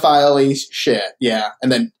 Cinephile shit, yeah.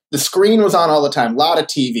 And then the screen was on all the time, a lot of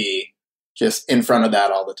TV just in front of that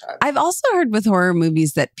all the time. I've also heard with horror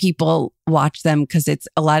movies that people watch them because it's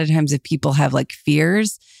a lot of times if people have like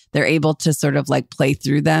fears, they're able to sort of like play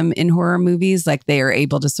through them in horror movies. Like they are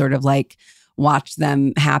able to sort of like watch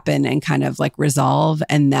them happen and kind of like resolve.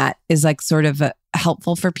 And that is like sort of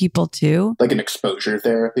helpful for people too. Like an exposure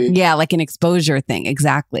therapy. Yeah, like an exposure thing.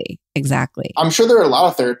 Exactly. I'm sure there are a lot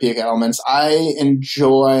of therapeutic elements. I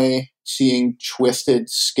enjoy seeing twisted,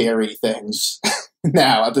 scary things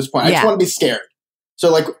now at this point. I just want to be scared.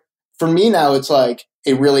 So like for me now, it's like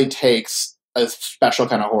it really takes a special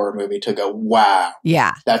kind of horror movie to go, wow,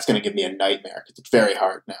 yeah, that's going to give me a nightmare. Because it's very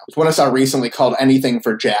hard now. It's one I saw recently called Anything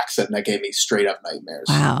for Jackson that gave me straight up nightmares.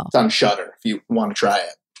 Wow. It's on Shudder if you want to try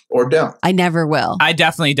it. Or don't. I never will. I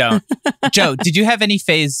definitely don't. Joe, did you have any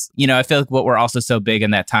phase, you know, I feel like what were also so big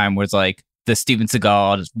in that time was like the Steven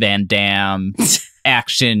Seagal, Van Damme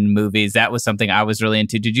action movies. That was something I was really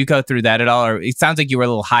into. Did you go through that at all? Or it sounds like you were a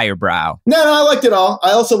little higher brow. No, I liked it all.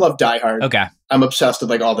 I also love Die Hard. Okay. I'm obsessed with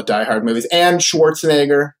like all the Die Hard movies. And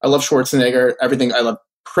Schwarzenegger. I love Schwarzenegger. Everything. I love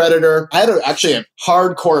Predator. I had actually a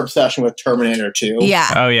hardcore obsession with Terminator 2.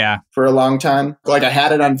 Yeah. Oh, yeah. For a long time. Like I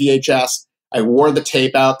had it on VHS. I wore the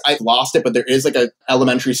tape out. I lost it, but there is like a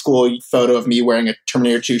elementary school photo of me wearing a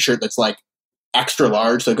Terminator 2 shirt that's like extra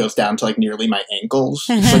large, so it goes down to like nearly my ankles.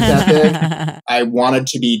 It's like that big. I wanted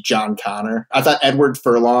to be John Connor. I thought Edward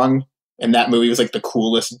Furlong in that movie was like the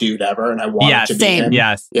coolest dude ever, and I wanted to be him.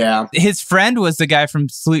 Yes. Yeah. His friend was the guy from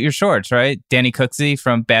Salute Your Shorts, right? Danny Cooksey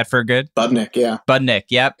from Bad for Good. Budnick, yeah. Budnick,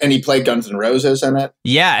 yep. And he played Guns N' Roses in it.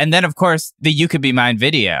 Yeah, and then of course the You Could Be Mine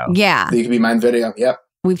video. Yeah. The You Could Be Mine video, yep.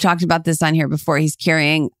 We've talked about this on here before. He's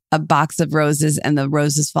carrying a box of roses and the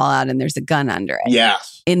roses fall out and there's a gun under it.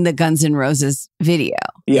 Yes. In the Guns N' Roses video.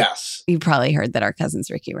 Yes. You probably heard that our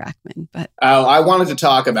cousin's Ricky Rackman, but... Oh, I wanted to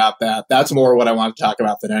talk about that. That's more what I wanted to talk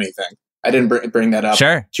about than anything. I didn't bring that up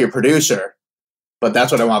to your producer, but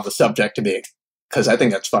that's what I want the subject to be because I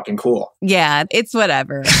think that's fucking cool. Yeah, it's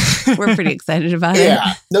whatever. We're pretty excited about it.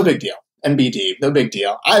 Yeah, no big deal. NBD, no big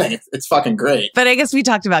deal. I think it's fucking great. But I guess we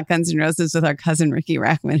talked about Guns N' Roses with our cousin Ricky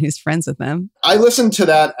Rackman, who's friends with them. I listened to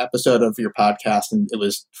that episode of your podcast and it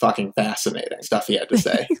was fucking fascinating stuff he had to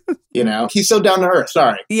say. You know, he's so down to earth.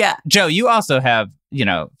 Sorry. Yeah. Joe, you also have, you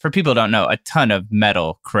know, for people who don't know, a ton of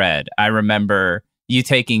metal cred. I remember you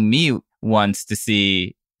taking me once to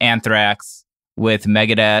see Anthrax with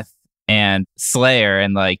Megadeth and Slayer,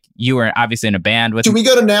 and like you were obviously in a band with. Did we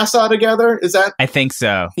go to Nassau together? Is that? I think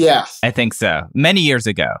so. Yes, I think so. Many years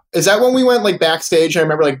ago. Is that when we went like backstage? I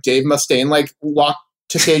remember like Dave Mustaine like walked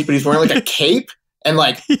to stage, but he's wearing like a cape and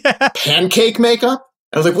like pancake makeup.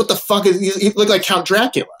 I was like, what the fuck is he looked like Count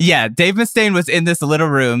Dracula? Yeah, Dave Mustaine was in this little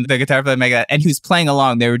room, the guitar player Megadeth, and he was playing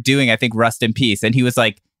along. They were doing, I think, Rust in Peace, and he was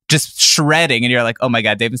like just shredding, and you're like, oh my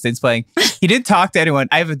God, Dave Mustaine's playing. He didn't talk to anyone.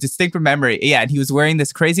 I have a distinct memory. Yeah, and he was wearing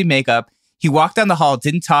this crazy makeup. He walked down the hall,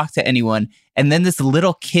 didn't talk to anyone, and then this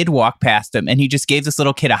little kid walked past him, and he just gave this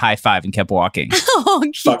little kid a high five and kept walking. Oh,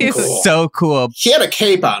 cute. Cool. So cool. He had a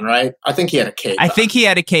cape on, right? I think he had a cape on. I think he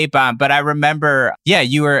had a cape on, but I remember, yeah,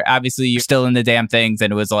 you're still in the damn things,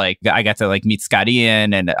 and it was like, I got to like meet Scott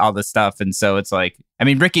Ian and all this stuff, and so it's like, I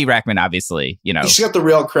mean, Ricky Rackman, obviously, you know. He's got the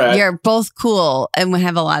real cred. You're both cool and we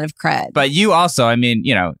have a lot of cred. But you also, I mean,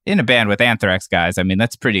 you know, in a band with Anthrax guys, I mean,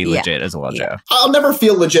 that's pretty legit as well, Joe. I'll never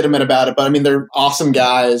feel legitimate about it, but I mean, they're awesome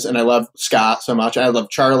guys, and I love Scott so much. I love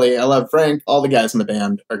Charlie. I love Frank. All the guys in the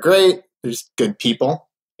band are great. They're just good people.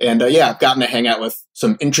 And yeah, I've gotten to hang out with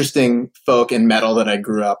some interesting folk in metal that I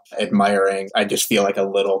grew up admiring. I just feel like a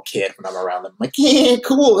little kid when I'm around them. I'm like, yeah,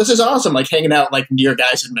 cool. This is awesome. Like hanging out like near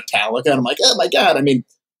guys in Metallica. And I'm like, oh my God. I mean,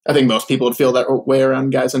 I think most people would feel that way around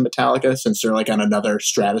guys in Metallica since they're like on another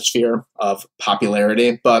stratosphere of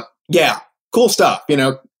popularity. But yeah, cool stuff, you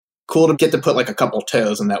know, cool to get to put like a couple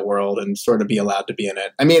toes in that world and sort of be allowed to be in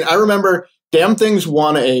it. I mean, I remember Damn Things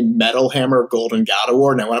won a Metal Hammer Golden God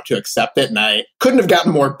Award, and I went up to accept it, and I couldn't have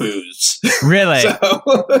gotten more boos. Really?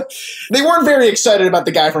 So they weren't very excited about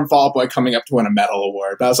the guy from Fall Out Boy coming up to win a medal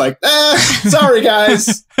award. But I was like, sorry,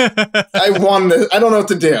 guys. I won this. I don't know what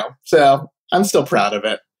to do. So I'm still proud of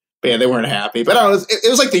it. But yeah, they weren't happy. But I don't know, it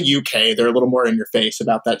was like the UK. They're a little more in your face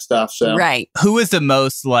about that stuff. So right. Who was the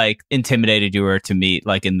most like intimidated you were to meet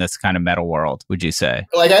like in this kind of metal world, would you say?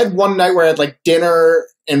 Like I had one night where I had like dinner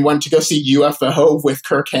and went to go see UFO with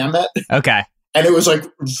Kirk Hammett. Okay. And it was like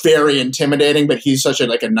very intimidating, but he's such a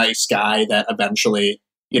like a nice guy that eventually,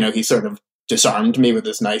 you know, he sort of disarmed me with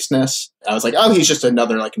his niceness. I was like, oh, he's just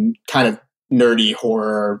another like kind of nerdy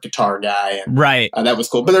horror guitar guy. And, right. That was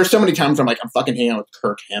cool. But there's so many times where I'm like, I'm fucking hanging out with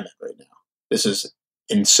Kirk Hammett right now. This is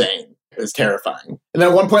insane. It was terrifying. And then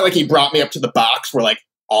at one point, like he brought me up to the box where like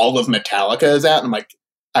all of Metallica is at. And I'm like,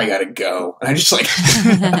 I gotta go. And I just like,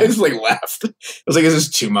 left. I was like, this is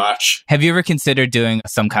too much. Have you ever considered doing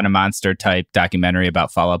some kind of monster type documentary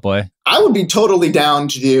about Fall Out Boy? I would be totally down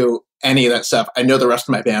to do any of that stuff. I know the rest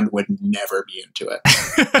of my band would never be into it.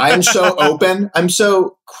 I'm so open. I'm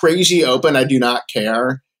so crazy open. I do not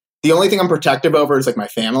care. The only thing I'm protective over is like my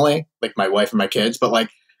family, like my wife and my kids. But like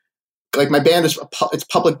my band is, it's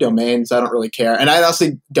public domain, so I don't really care. And I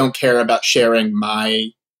honestly don't care about sharing my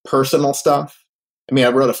personal stuff. I mean, I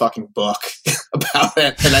wrote a fucking book about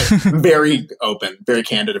it, and I'm very open, very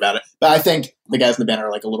candid about it. But I think the guys in the band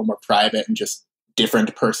are like a little more private and just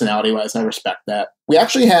different personality-wise, and I respect that. We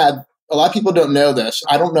actually had, a lot of people don't know this.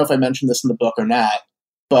 I don't know if I mentioned this in the book or not,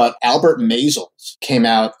 but Albert Maysles came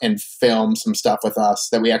out and filmed some stuff with us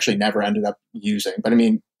that we actually never ended up using. But I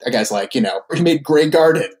mean, that guy's like, you know, he made Grey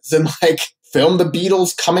Gardens and like filmed the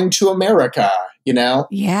Beatles coming to America, you know?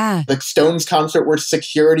 Yeah. The Stones concert where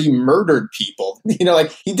security murdered people. You know,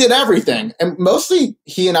 like he did everything. And mostly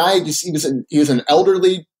he and I, he was an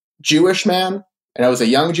elderly Jewish man, and I was a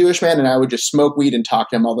young Jewish man, and I would just smoke weed and talk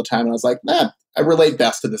to him all the time. And I was like, man, I relate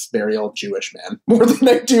best to this very old Jewish man more than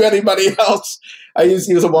I do anybody else.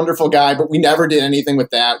 He was a wonderful guy, but we never did anything with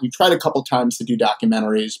that. We tried a couple times to do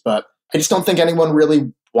documentaries, but I just don't think anyone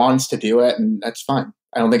really wants to do it, and that's fine.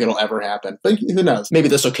 I don't think it'll ever happen. But who knows? Maybe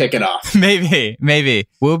this will kick it off. Maybe.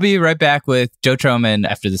 We'll be right back with Joe Trohman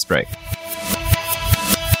after this break.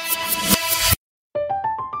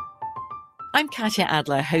 I'm Katya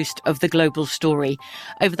Adler, host of The Global Story.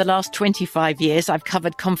 Over the last 25 years, I've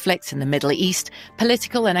covered conflicts in the Middle East,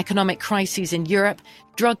 political and economic crises in Europe,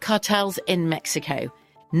 drug cartels in Mexico.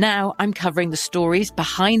 Now I'm covering the stories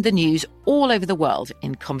behind the news all over the world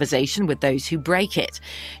in conversation with those who break it.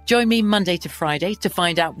 Join me Monday to Friday to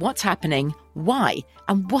find out what's happening, why,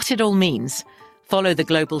 and what it all means. Follow The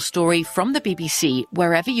Global Story from the BBC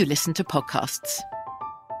wherever you listen to podcasts.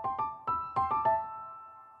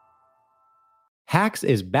 Hacks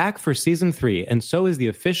is back for season 3, and so is the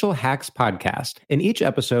official Hacks podcast. In each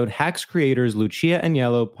episode, Hacks creators Lucia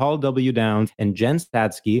Aniello, Paul W. Downs, and Jen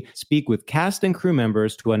Statsky speak with cast and crew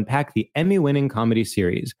members to unpack the Emmy-winning comedy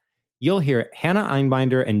series. You'll hear Hannah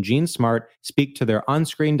Einbinder and Jean Smart speak to their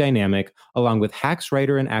on-screen dynamic, along with Hacks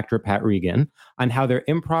writer and actor Pat Regan, on how their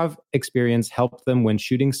improv experience helped them when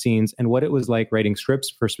shooting scenes and what it was like writing scripts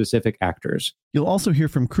for specific actors. You'll also hear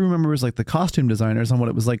from crew members like the costume designers on what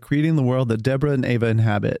it was like creating the world that Deborah and Ava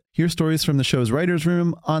inhabit. Hear stories from the show's writer's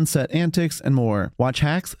room, on-set antics, and more. Watch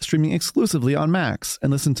Hacks streaming exclusively on Max, and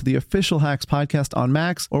listen to the official Hacks podcast on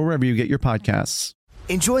Max or wherever you get your podcasts.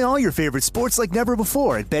 Enjoy all your favorite sports like never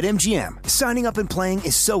before at BetMGM. Signing up and playing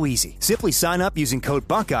is so easy. Simply sign up using code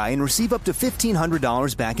Buckeye and receive up to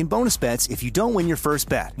 $1,500 back in bonus bets if you don't win your first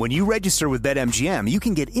bet. When you register with BetMGM, you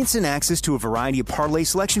can get instant access to a variety of parlay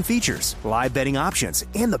selection features, live betting options,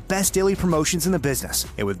 and the best daily promotions in the business.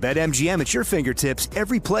 And with BetMGM at your fingertips,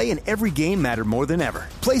 every play and every game matter more than ever.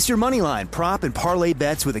 Place your moneyline, prop, and parlay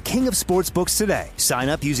bets with the king of sportsbooks today. Sign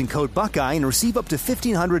up using code Buckeye and receive up to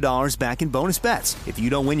 $1,500 back in bonus bets if you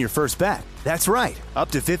don't win your first bet. That's right, up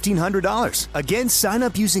to $1,500. Again, sign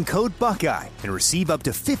up using code Buckeye and receive up to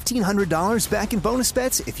 $1,500 back in bonus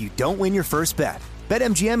bets if you don't win your first bet.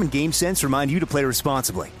 BetMGM and GameSense remind you to play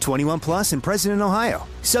responsibly. 21 plus and present in Ohio.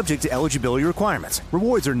 Subject to eligibility requirements.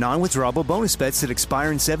 Rewards are non-withdrawable bonus bets that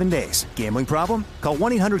expire in 7 days. Gambling problem? Call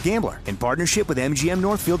 1-800-GAMBLER in partnership with MGM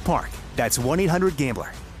Northfield Park. That's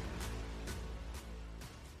 1-800-GAMBLER.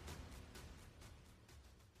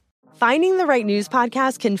 Finding the right news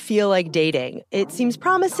podcast can feel like dating. It seems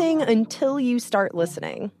promising until you start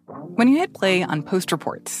listening. When you hit play on Post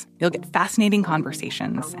Reports, you'll get fascinating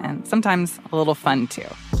conversations and sometimes a little fun, too.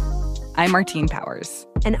 I'm Martine Powers.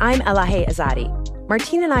 And I'm Elahe Azadi.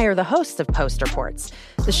 Martine and I are the hosts of Post Reports.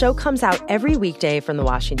 The show comes out every weekday from The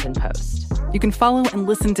Washington Post. You can follow and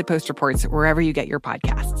listen to Post Reports wherever you get your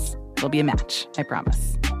podcasts. It'll be a match, I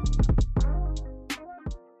promise.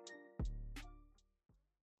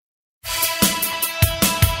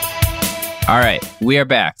 All right, we are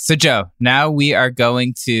back. So, Joe, now we are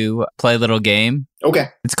going to play a little game. Okay.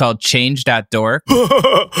 It's called Change.dork.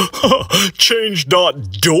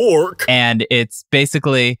 Change.dork. And it's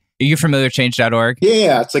basically, are you familiar with Change.org?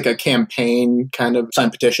 Yeah, it's like a campaign kind of sign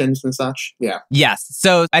petitions and such. Yeah. Yes.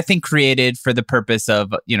 So I think created for the purpose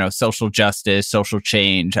of, social justice, social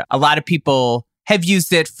change. A lot of people have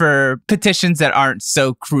used it for petitions that aren't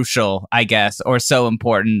so crucial, I guess, or so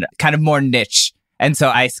important, kind of more niche. And so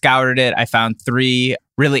I scoured it. I found 3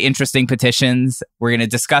 really interesting petitions. We're going to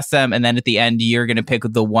discuss them. And then at the end, you're going to pick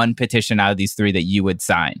the one petition out of these 3 that you would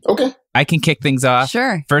sign. Okay. I can kick things off.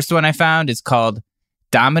 Sure. First one I found is called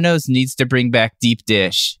Domino's needs to bring back deep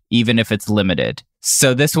dish, even if it's limited.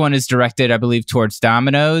 So this one is directed, I believe, towards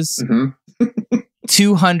Domino's. Mm-hmm.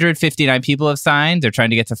 259 people have signed. They're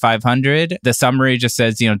trying to get to 500. The summary just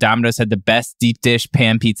says, Domino's had the best deep dish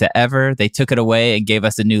pan pizza ever. They took it away and gave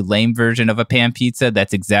us a new lame version of a pan pizza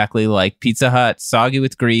that's exactly like Pizza Hut, soggy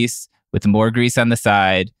with grease, with more grease on the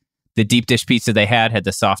side. The deep dish pizza they had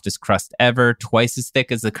the softest crust ever, twice as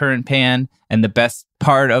thick as the current pan. And the best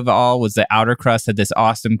part of all was the outer crust had this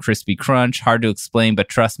awesome crispy crunch. Hard to explain, but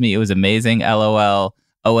trust me, it was amazing. LOL.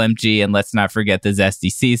 OMG, and let's not forget the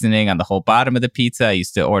zesty seasoning on the whole bottom of the pizza. I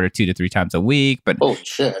used to order 2 to 3 times a week, but oh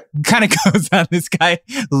shit, kind of goes on. This guy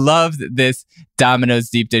loved this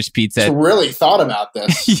Domino's deep dish pizza. He's really thought about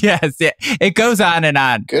this. Yes, yeah, it goes on and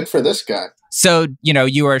on. Good for this guy. So,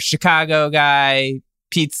 you are a Chicago guy,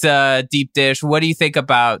 pizza, deep dish. What do you think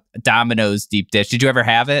about Domino's deep dish? Did you ever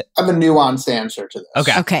have it? I have a nuanced answer to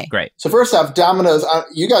this. Okay, great. So first off, Domino's,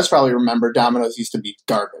 you guys probably remember Domino's used to be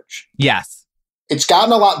garbage. Yes. It's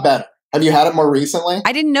gotten a lot better. Have you had it more recently?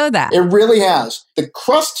 I didn't know that. It really has. The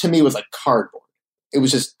crust to me was like cardboard. It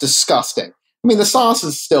was just disgusting. I mean, the sauce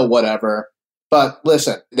is still whatever. But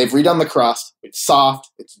listen, they've redone the crust. It's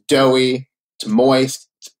soft. It's doughy. It's moist.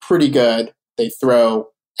 It's pretty good. They throw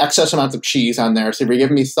excess amounts of cheese on there. So if you're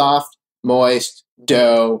giving me soft, moist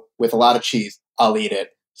dough with a lot of cheese, I'll eat it.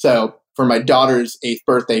 So for my daughter's 8th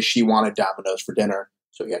birthday, she wanted Domino's for dinner.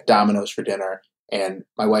 So we got Domino's for dinner. And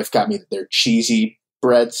my wife got me their cheesy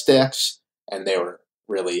breadsticks, and they were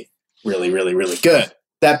really, really, really, really good.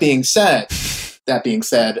 That being said,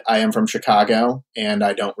 I am from Chicago, and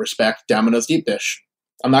I don't respect Domino's deep dish.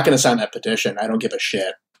 I'm not going to sign that petition. I don't give a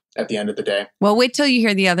shit at the end of the day. Well, wait till you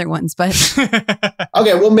hear the other ones, but...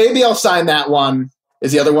 Okay, well, maybe I'll sign that one.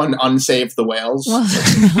 Is the other one Unsave the Whales?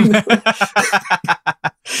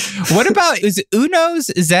 What about, is Uno's,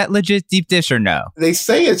 is that legit deep dish or no? They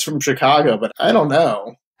say it's from Chicago, but I don't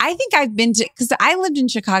know. I think I've been to, because I lived in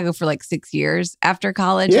Chicago for like 6 years after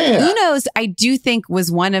college. Yeah. Uno's, I do think,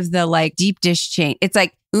 was one of the like deep dish chain. It's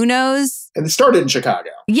like Uno's. And it started in Chicago.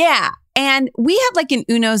 Yeah. And we had like an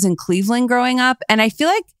Uno's in Cleveland growing up. And I feel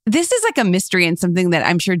like this is like a mystery and something that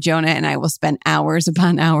I'm sure Jonah and I will spend hours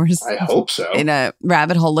upon hours. I hope so. In a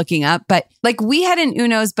rabbit hole looking up. But like we had an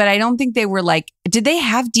Uno's, but I don't think they were like, did they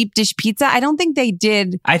have deep dish pizza? I don't think they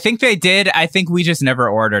did. I think they did. I think we just never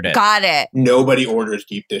ordered it. Got it. Nobody orders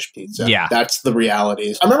deep dish pizza. Yeah. That's the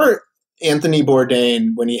realities. I remember Anthony Bourdain,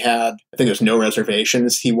 when he had, I think it was No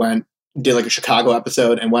Reservations, he did like a Chicago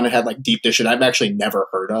episode and one that had like deep dish that I've actually never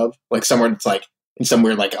heard of. Like somewhere that's like in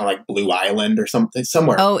somewhere like on like Blue Island or something,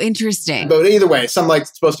 somewhere. Oh, interesting. But either way, some like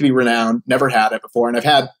supposed to be renowned, never had it before. And I've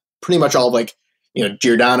had pretty much all like,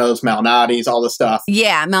 Giordano's, Malnati's, all the stuff.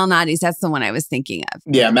 Yeah, Malnati's. That's the one I was thinking of.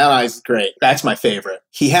 Yeah, Malnati's is great. That's my favorite.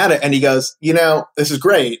 He had it and he goes, this is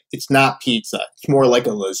great. It's not pizza. It's more like a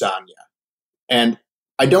lasagna. And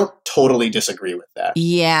I don't totally disagree with that.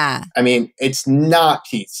 Yeah. I mean, it's not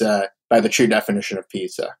pizza by the true definition of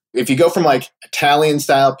pizza. If you go from like Italian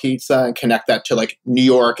style pizza and connect that to like New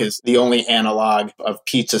York is the only analog of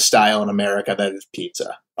pizza style in America that is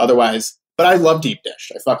pizza. Otherwise, but I love deep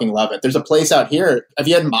dish. I fucking love it. There's a place out here. Have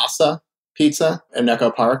you had Masa Pizza in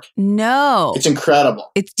Echo Park? No. It's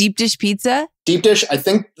incredible. It's deep dish pizza? Deep dish, I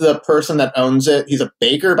think the person that owns it, he's a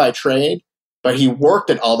baker by trade, but he worked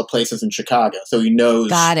at all the places in Chicago. So he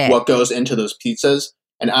knows what goes into those pizzas.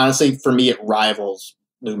 And honestly, for me, it rivals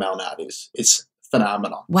Lou Malnati's. It's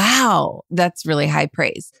phenomenal. Wow. That's really high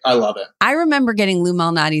praise. I love it. I remember getting Lou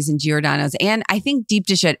Malnati's and Giordano's, and I think deep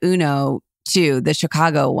dish at Uno too, the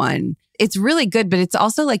Chicago one. it's really good, but it's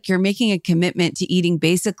also like you're making a commitment to eating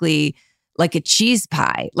basically like a cheese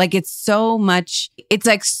pie. Like it's so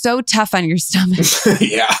tough on your stomach.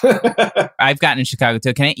 Yeah. I've gotten in Chicago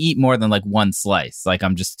too. Can I eat more than like one slice? Like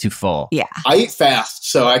I'm just too full. Yeah. I eat fast,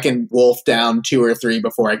 so I can wolf down 2 or 3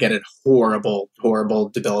 before I get a horrible,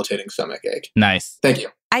 debilitating stomachache. Nice. Thank you.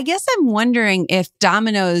 I guess I'm wondering if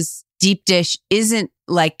Domino's deep dish isn't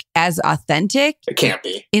like as authentic. It can't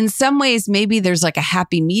be. In some ways, maybe there's like a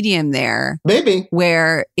happy medium there. Maybe.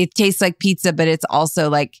 Where it tastes like pizza, but it's also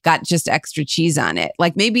like got just extra cheese on it.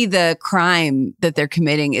 Like maybe the crime that they're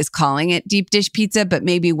committing is calling it deep dish pizza, but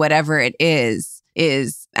maybe whatever it is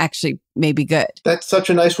actually maybe good. That's such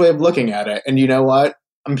a nice way of looking at it. And you know what?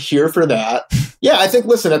 I'm here for that. Yeah, I think,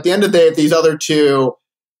 listen, at the end of the day, if these other 2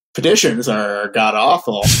 petitions are god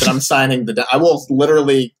awful, then I'm signing I will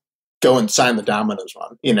literally go and sign the Domino's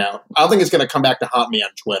one. You know, I don't think it's going to come back to haunt me on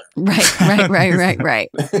Twitter. Right.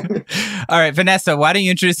 All right, Vanessa, why don't you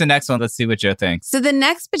introduce the next one? Let's see what Joe thinks. So the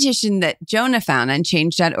next petition that Jonah found on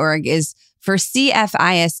change.org is for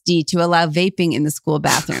CFISD to allow vaping in the school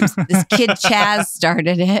bathrooms. This kid Chaz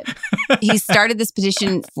started it. He started this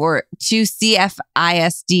petition to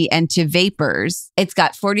CFISD and to vapors. It's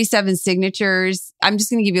got 47 signatures. I'm just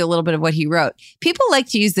going to give you a little bit of what he wrote. People like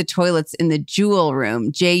to use the toilets in the Juul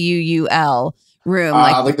room, JUUL room.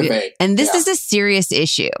 Like the vape. And this is a serious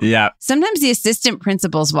issue. Yeah. Sometimes the assistant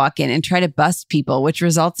principals walk in and try to bust people, which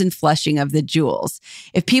results in flushing of the Juuls.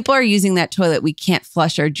 If people are using that toilet, we can't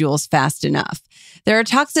flush our Juuls fast enough. There are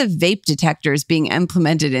talks of vape detectors being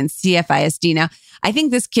implemented in CFISD. Now, I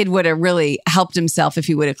think this kid would have really helped himself if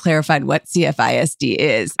he would have clarified what CFISD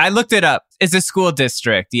is. I looked it up. It's a school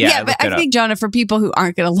district. Yeah, but I think, Jonah, for people who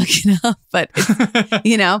aren't going to look it up, but it's,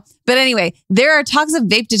 But anyway, there are talks of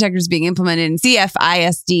vape detectors being implemented in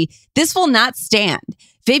CFISD. This will not stand.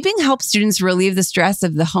 Vaping helps students relieve the stress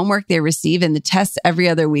of the homework they receive and the tests every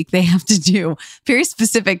other week they have to do. Very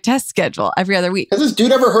specific test schedule every other week. Has this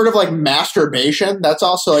dude ever heard of like masturbation? That's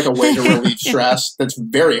also like a way to relieve stress. That's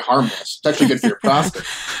very harmless. It's actually good for your prostate.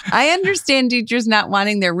 I understand teachers not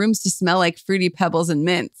wanting their rooms to smell like Fruity Pebbles and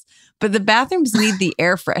mints, but the bathrooms need the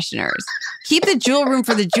air fresheners. Keep the Juul room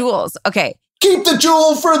for the Juuls. Okay. Keep the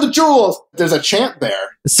Juul for the Juuls. There's a chant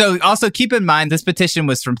there. So also keep in mind, this petition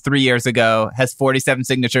was from 3 years ago, has 47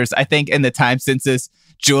 signatures. I think in the time since this,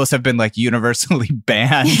 Juuls have been like universally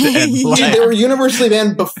banned. And Dude, they were universally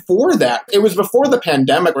banned before that. It was before the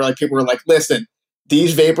pandemic where like people were like, listen,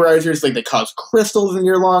 these vaporizers, like they cause crystals in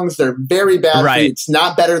your lungs. They're very bad for you. It's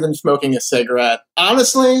not better than smoking a cigarette.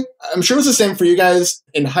 Honestly, I'm sure it was the same for you guys.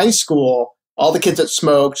 In high school, all the kids that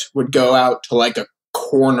smoked would go out to like a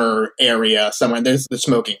corner area somewhere. There's the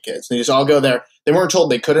smoking kids. They just all go there. They weren't told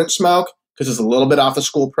they couldn't smoke because it's a little bit off of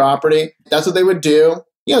school property. That's what they would do.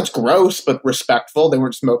 You know, it's gross, but respectful. They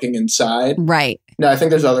weren't smoking inside. Right. No, I think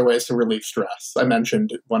there's other ways to relieve stress. I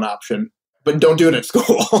mentioned one option, but don't do it at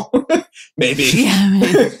school. Maybe.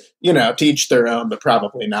 Yeah, you know, to each their own, but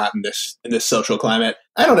probably not in this social climate.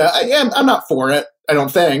 I don't know. I'm not for it, I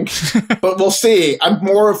don't think. But we'll see. I'm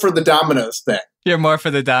more for the Domino's thing. You're more for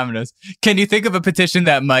the Domino's. Can you think of a petition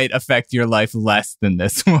that might affect your life less than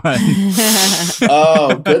this one?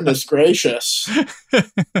 Oh, goodness gracious.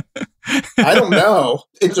 I don't know.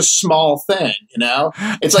 It's a small thing, you know?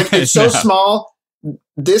 It's like, it's so small.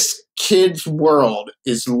 This kid's world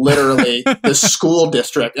is literally the school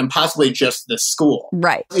district and possibly just this school.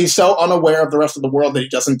 Right. He's so unaware of the rest of the world that he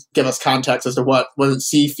doesn't give us context as to what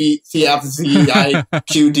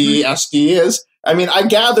CFZIQDSD is. I mean, I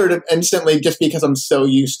gathered it instantly just because I'm so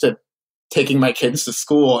used to taking my kids to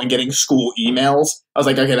school and getting school emails. I was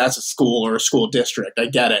like, okay, that's a school or a school district. I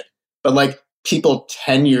get it. But like people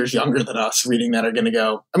 10 years younger than us reading that are going to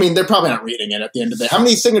go, I mean, they're probably not reading it at the end of the day. How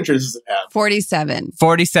many signatures does it have? 47.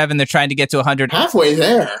 47. They're trying to get to 100. Halfway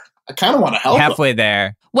there. I kind of want to help Halfway them.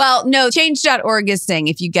 there. Well, no, change.org is saying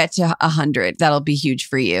if you get to 100, that'll be huge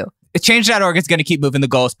for you. Change.org is going to keep moving the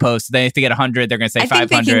goalposts. They have to get 100. They're going to say 500. I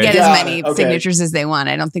think they can get as many signatures as they want.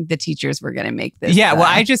 I don't think the teachers were going to make this. Yeah, well,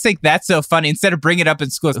 I just think that's so funny. Instead of bringing it up in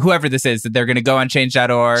schools, whoever this is, that they're going to go on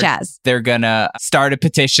change.org. Chaz. They're going to start a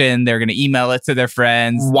petition. They're going to email it to their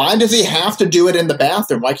friends. Why does he have to do it in the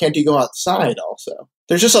bathroom? Why can't he go outside also?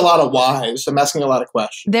 There's just a lot of whys. I'm asking a lot of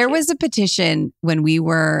questions. There was a petition when we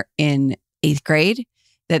were in 8th grade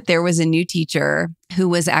that there was a new teacher who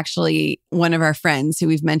was actually one of our friends who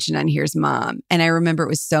we've mentioned on Here's Mom. And I remember it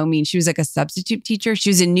was so mean. She was like a substitute teacher. She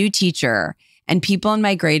was a new teacher. And people in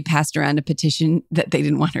my grade passed around a petition that they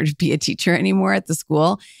didn't want her to be a teacher anymore at the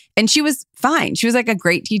school. And she was fine. She was like a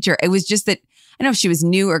great teacher. It was just that, I don't know if she was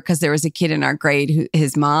new or because there was a kid in our grade,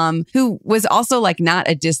 his mom, who was also like not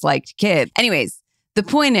a disliked kid. Anyways, the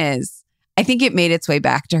point is, I think it made its way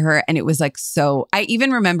back to her. And it was like, so I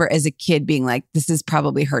even remember as a kid being like, this is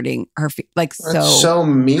probably hurting her, like so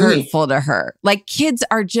mean. Hurtful to her. Like kids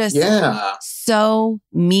are just so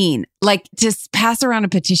mean. Like just pass around a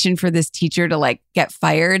petition for this teacher to like get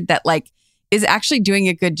fired that like is actually doing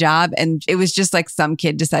a good job. And it was just like some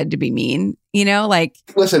kid decided to be mean, you know, like.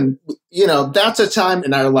 Listen, you know, that's a time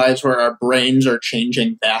in our lives where our brains are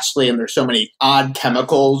changing vastly and there's so many odd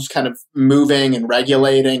chemicals kind of moving and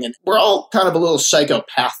regulating. And we're all kind of a little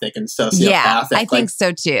psychopathic and sociopathic. Yeah, I think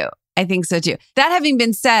so too. That having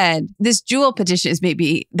been said, this Juul petition is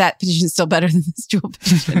maybe, that petition is still better than this Juul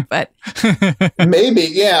petition, but. Maybe,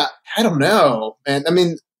 yeah. I don't know. And I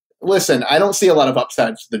mean, listen, I don't see a lot of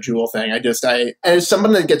upsides to the Juul thing. As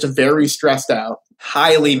someone that gets very stressed out,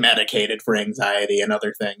 highly medicated for anxiety and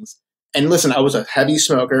other things. And listen, I was a heavy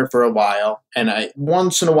smoker for a while, and I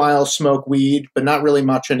once in a while smoke weed, but not really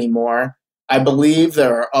much anymore. I believe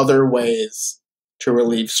there are other ways to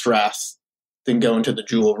relieve stress than going to the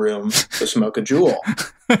Juul room to smoke a Juul.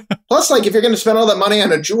 Plus, like, if you're going to spend all that money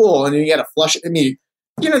on a Juul and you got to flush it, I mean,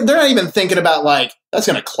 you know, they're not even thinking about, like, that's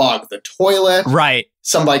going to clog the toilet. Right.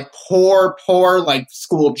 Some, like, poor, like,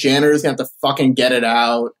 school janitor's going to have to fucking get it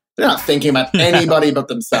out. They're not thinking about anybody but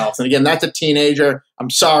themselves. And again, that's a teenager. I'm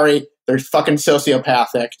sorry. They're fucking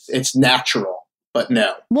sociopathic. It's natural, but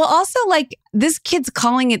no. Well, also, like, this kid's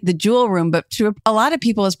calling it the Juul room, but to a lot of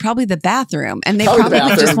people, it's probably the bathroom. And they probably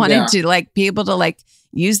just wanted to, like, be able to, like,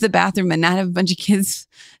 use the bathroom and not have a bunch of kids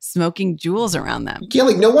smoking Juuls around them. Yeah,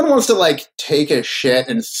 like, no one wants to, like, take a shit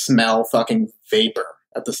and smell fucking vapor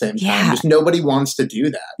at the same time. Yeah. Just nobody wants to do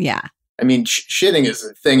that. Yeah. I mean, shitting is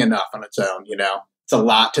a thing enough on its own, you know? It's a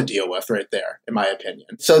lot to deal with right there, in my opinion.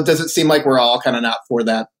 So does it seem like we're all kind of not for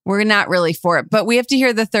that? We're not really for it, but we have to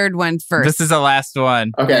hear the third one first. This is the last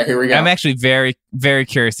one. Okay, here we go. I'm actually very, very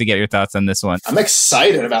curious to get your thoughts on this one. I'm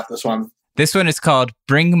excited about this one. This one is called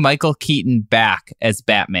Bring Michael Keaton Back as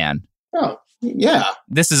Batman. Oh, yeah.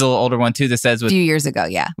 This is a little older one, too. This says, a few years ago,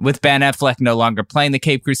 yeah. With Ben Affleck no longer playing the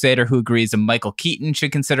Caped Crusader, who agrees that Michael Keaton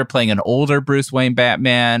should consider playing an older Bruce Wayne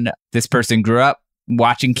Batman. This person grew up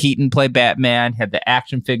watching Keaton play Batman, had the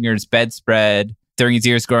action figures bedspread. During his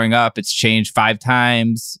years growing up, it's changed 5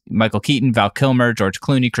 times. Michael Keaton, Val Kilmer, George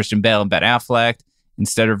Clooney, Christian Bale, and Ben Affleck.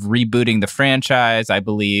 Instead of rebooting the franchise, I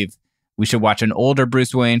believe we should watch an older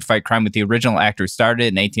Bruce Wayne fight crime with the original actor who started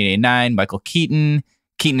in 1889, Michael Keaton.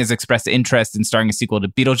 Keaton has expressed interest in starring a sequel to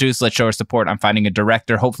Beetlejuice. Let's show our support on finding a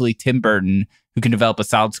director, hopefully Tim Burton, who can develop a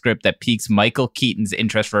solid script that piques Michael Keaton's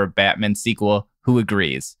interest for a Batman sequel. Who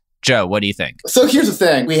agrees? Joe, what do you think? So here's the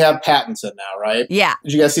thing. We have Pattinson now, right? Yeah.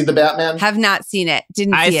 Did you guys see the Batman? Have not seen it.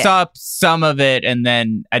 Didn't see it. I saw some of it and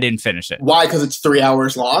then I didn't finish it. Why? Because it's 3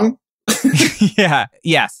 hours long? Yeah.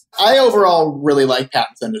 Yes. I overall really like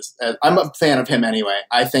Pattinson. I'm a fan of him anyway.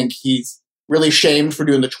 I think he's really shamed for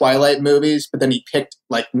doing the Twilight movies, but then he picked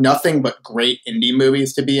like nothing but great indie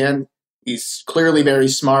movies to be in. He's clearly very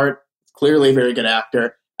smart, clearly a very good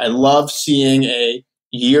actor. I love seeing a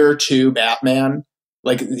year 2 Batman.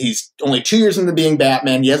 Like, he's only 2 years into being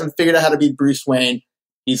Batman. He hasn't figured out how to be Bruce Wayne.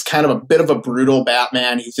 He's kind of a bit of a brutal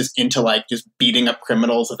Batman. He's just into, like, just beating up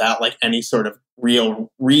criminals without, like, any sort of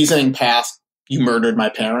real reasoning past, you murdered my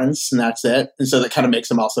parents, and that's it. And so that kind of makes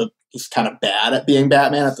him also just kind of bad at being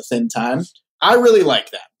Batman at the same time. I really like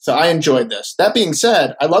that. So I enjoyed this. That being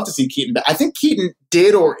said, I'd love to see Keaton back. I think Keaton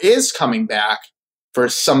did or is coming back for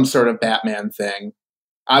some sort of Batman thing.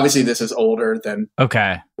 Obviously, this is older than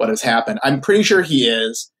what has happened. I'm pretty sure he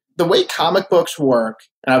is. The way comic books work,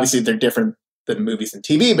 and obviously they're different than movies and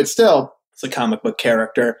TV, but still, it's a comic book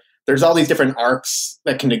character. There's all these different arcs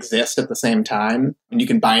that can exist at the same time, and you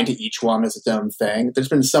can buy into each one as its own thing. There's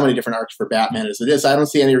been so many different arcs for Batman as it is. I don't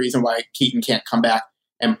see any reason why Keaton can't come back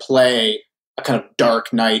and play a kind of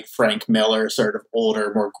Dark Knight, Frank Miller, sort of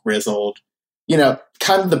older, more grizzled, you know,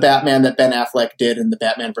 kind of the Batman that Ben Affleck did in the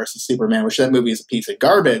Batman versus Superman, which that movie is a piece of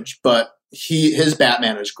garbage, but his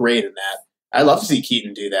Batman is great in that. I'd love to see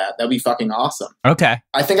Keaton do that. That'd be fucking awesome. Okay.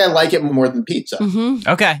 I think I like it more than pizza. Mm-hmm.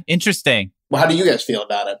 Okay. Interesting. Well, how do you guys feel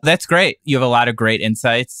about it? That's great. You have a lot of great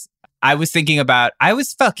insights. I was thinking about, I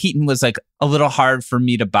always felt Keaton was like a little hard for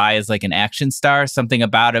me to buy as like an action star, something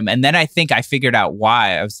about him. And then I think I figured out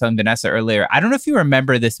why. I was telling Vanessa earlier. I don't know if you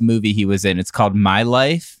remember this movie he was in. It's called My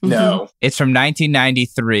Life. No. It's from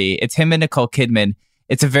 1993. It's him and Nicole Kidman.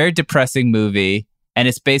 It's a very depressing movie. And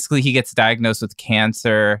it's basically he gets diagnosed with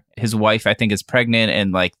cancer. His wife, I think, is pregnant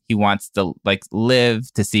and like he wants to like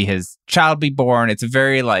live to see his child be born. It's a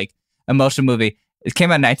very like emotional movie. It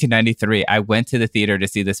came out in 1993. I went to the theater to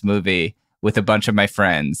see this movie with a bunch of my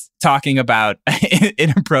friends talking about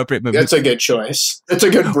inappropriate movies. That's a good choice. It's a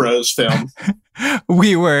good bros film.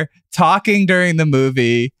 We were talking during the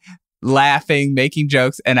movie, laughing, making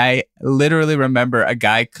jokes, and I literally remember a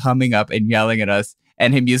guy coming up and yelling at us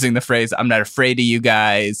and him using the phrase, "I'm not afraid of you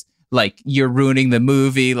guys. Like, you're ruining the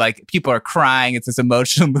movie. Like, people are crying. It's this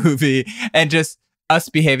emotional movie." And just us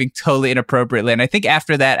behaving totally inappropriately. And I think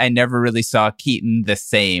after that, I never really saw Keaton the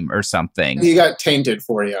same or something. He got tainted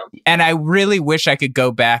for you. And I really wish I could go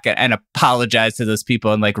back and apologize to those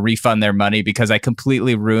people and like refund their money, because I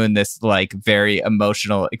completely ruined this like very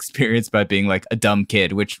emotional experience by being like a dumb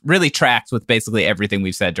kid, which really tracks with basically everything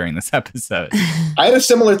we've said during this episode. I had a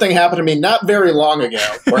similar thing happen to me not very long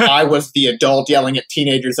ago where I was the adult yelling at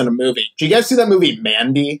teenagers in a movie. Did you guys see that movie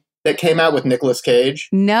Mandy that came out with Nicolas Cage?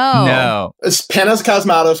 No. It's Panos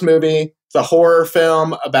Cosmatos movie. It's a horror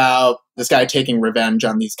film about this guy taking revenge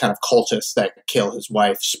on these kind of cultists that kill his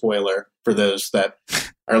wife. Spoiler for those that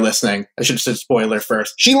are listening. I should have said spoiler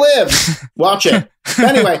first. She lives! Watch it.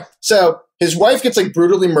 But anyway, so his wife gets like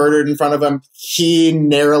brutally murdered in front of him. He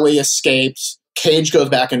narrowly escapes. Cage goes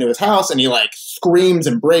back into his house and he like screams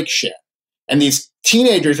and breaks shit. And these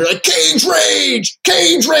teenagers are like, Cage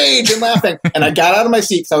rage, and laughing. And I got out of my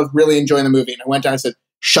seat because I was really enjoying the movie. And I went down and said,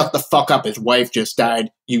 shut the fuck up. His wife just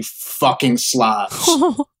died, you fucking slobs.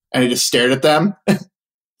 And I just stared at them.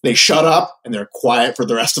 They shut up and they're quiet for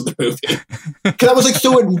the rest of the movie. Because I was like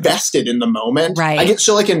so invested in the moment. Right. I get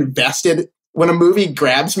so like invested when a movie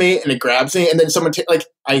grabs me and then someone like,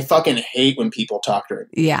 I fucking hate when people talk during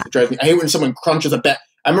me. Yeah. It drives me. I hate when someone crunches a bet.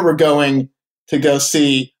 I remember going to go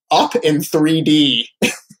see Up in 3D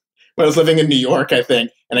when I was living in New York, I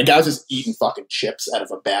think. And a guy was just eating fucking chips out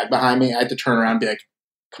of a bag behind me. I had to turn around and be like,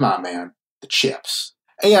 come on, man, the chips.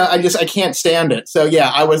 And yeah, I can't stand it. So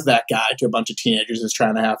yeah, I was that guy to a bunch of teenagers just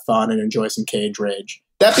trying to have fun and enjoy some Cage rage.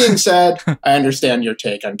 That being said, I understand your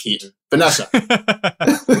take on Keaton. Vanessa.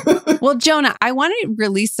 Well, Jonah, I want to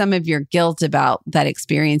release some of your guilt about that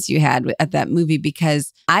experience you had at that movie,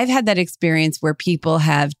 because I've had that experience where people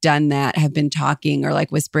have done that, have been talking or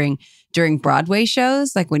like whispering during Broadway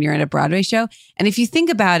shows, like when you're at a Broadway show. And if you think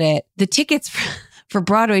about it, the tickets for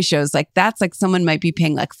Broadway shows, like that's like someone might be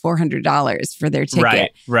paying like $400 for their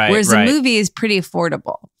ticket. Right. Whereas a movie is pretty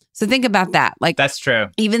affordable. So think about that. Like, that's true.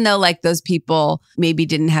 Even though like those people maybe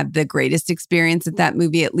didn't have the greatest experience at that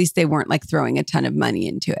movie, at least they weren't like throwing a ton of money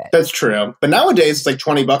into it. That's true. But nowadays it's like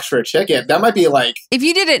 $20 for a ticket. That might be like, if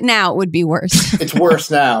you did it now, it would be worse. It's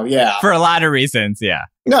worse now. Yeah. For a lot of reasons. Yeah.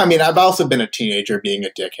 No, I mean, I've also been a teenager being a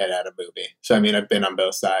dickhead at a movie. So, I mean, I've been on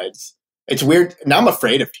both sides. It's weird. Now I'm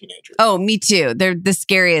afraid of teenagers. Oh, me too. They're the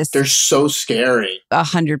scariest. They're so scary.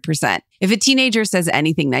 100%. If a teenager says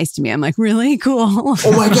anything nice to me, I'm like, really? Cool.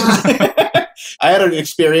 Oh my God. I had an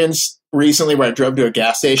experience recently where I drove to a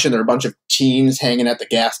gas station. There were a bunch of teens hanging at the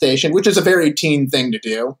gas station, which is a very teen thing to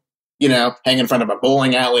do. You know, hang in front of a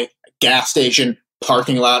bowling alley, a gas station,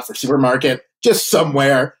 parking lot for supermarket, just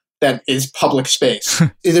somewhere that is public space.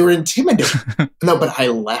 They were intimidating. No, but I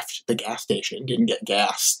left the gas station and didn't get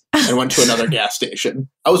gas and went to another gas station.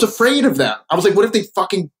 I was afraid of them. I was like, what if they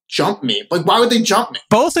fucking jump me? Like, why would they jump me?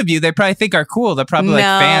 Both of you, they probably think are cool. They're probably like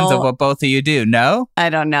fans of what both of you do. No?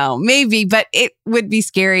 I don't know. Maybe, but it would be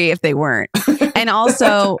scary if they weren't. And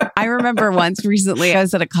also, I remember once recently, I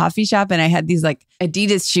was at a coffee shop and I had these like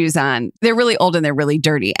Adidas shoes on. They're really old and they're really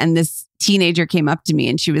dirty. And this teenager came up to me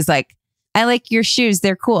and she was like, I like your shoes.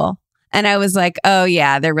 They're cool. And I was like, oh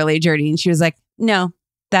yeah, they're really dirty. And she was like, no,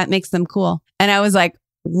 that makes them cool. And I was like,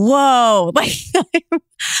 whoa, like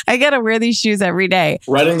I got to wear these shoes every day.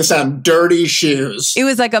 Writing this down, dirty shoes. It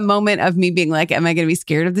was like a moment of me being like, am I going to be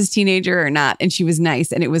scared of this teenager or not? And she was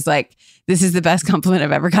nice. And it was like, this is the best compliment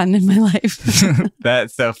I've ever gotten in my life.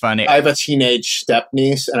 That's so funny. I have a teenage step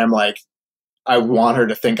niece and I'm like, I want her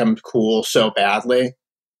to think I'm cool so badly.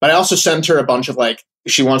 But I also sent her a bunch of like,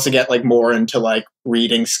 she wants to get like more into like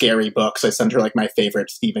reading scary books. I sent her like my favorite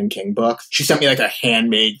Stephen King books. She sent me like a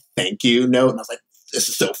handmade thank you note. And I was like, this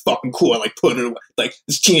is so fucking cool. I like put it away. Like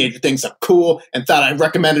this teenager thinks I'm cool and thought I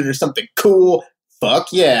recommended her something cool. Fuck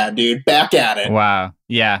yeah, dude. Back at it. Wow.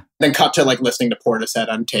 Yeah. Then cut to like listening to Portishead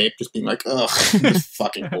on tape, just being like, ugh, this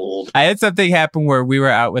fucking old. I had something happen where we were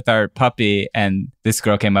out with our puppy and this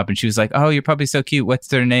girl came up and she was like, oh, your puppy's so cute. What's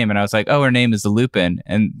their name? And I was like, oh, her name is Lupin.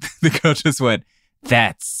 And the girl just went,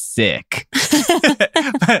 that's sick.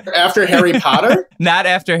 After Harry Potter? Not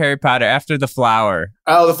after Harry Potter, after The Flower.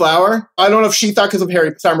 Oh, The Flower? I don't know if she thought because of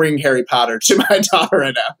Harry, so I'm reading Harry Potter to my daughter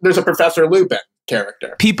right now. There's a Professor Lupin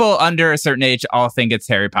character. People under a certain age all think it's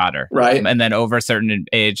Harry Potter. Right. And then over a certain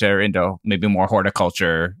age are into maybe more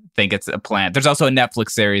horticulture, think it's a plant. There's also a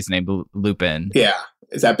Netflix series named Lupin. Yeah.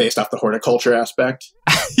 Is that based off the horticulture aspect?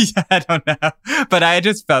 Yeah, I don't know. But I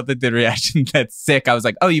just felt that the reaction, that's sick. I was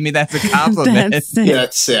like, oh, you mean that's a compliment? Yeah,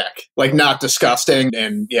 that's sick. Like, not disgusting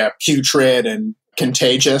and, putrid and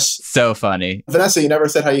contagious. So funny. Vanessa, you never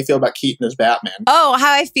said how you feel about Keaton as Batman. Oh,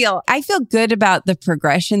 how I feel. I feel good about the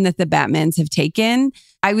progression that the Batmans have taken.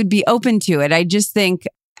 I would be open to it. I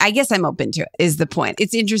guess I'm open to it, is the point.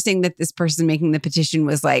 It's interesting that this person making the petition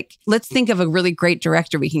was like, let's think of a really great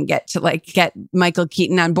director we can get to like get Michael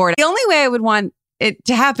Keaton on board. The only way I would want it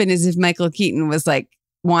to happen is if Michael Keaton was like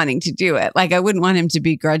wanting to do it. Like, I wouldn't want him to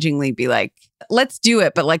begrudgingly be like, let's do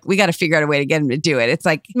it, but like, we got to figure out a way to get him to do it. It's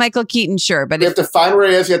like, Michael Keaton, sure, but you have to find where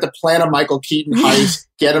he is. You have to plan a Michael Keaton heist,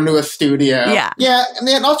 get him to a studio. Yeah. Yeah. And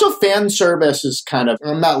then also fan service is kind of,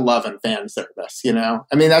 I'm not loving fan service, you know?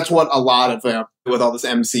 I mean, that's what a lot of, with all this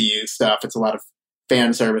MCU stuff, it's a lot of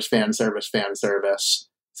fan service.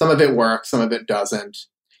 Some of it works, some of it doesn't.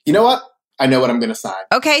 You know what? I know what I'm going to sign.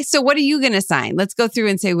 Okay, so what are you going to sign? Let's go through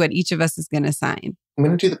and say what each of us is going to sign. I'm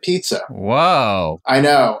going to do the pizza. Whoa. I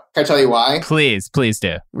know. Can I tell you why? Please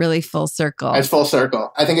do. Really full circle. It's full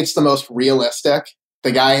circle. I think it's the most realistic.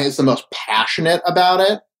 The guy is the most passionate about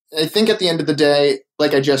it. I think at the end of the day,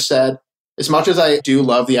 like I just said, as much as I do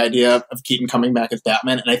love the idea of Keaton coming back as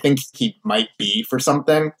Batman, and I think he might be for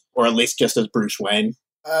something, or at least just as Bruce Wayne,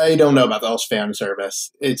 I don't know about those fan service.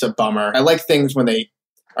 It's a bummer. I like things when they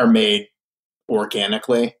are made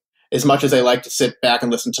organically. As much as I like to sit back and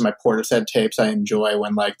listen to my Portishead tapes, I enjoy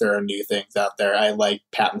when like there are new things out there. I like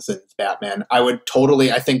Pattinson's Batman.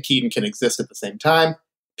 I think Keaton can exist at the same time.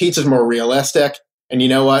 Pizza's more realistic. And you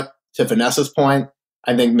know what? To Vanessa's point,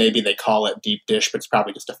 I think maybe they call it deep dish, but it's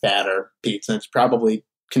probably just a fatter pizza. It's probably,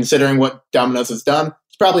 considering what Domino's has done,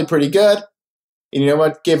 it's probably pretty good. And you know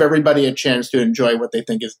what? Give everybody a chance to enjoy what they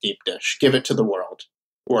think is deep dish. Give it to the world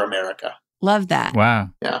or America. Love that. Wow.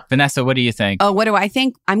 Yeah. Vanessa, what do you think? Oh, what do I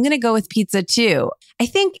think? I'm going to go with pizza too. I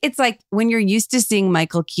think it's like when you're used to seeing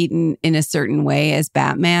Michael Keaton in a certain way as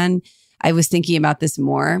Batman, I was thinking about this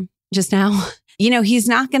more just now. You know, he's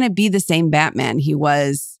not going to be the same Batman he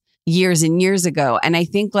was years and years ago. And I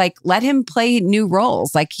think like, let him play new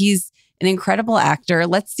roles. Like, he's an incredible actor.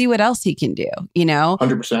 Let's see what else he can do, you know?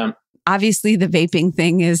 100%. Obviously, the vaping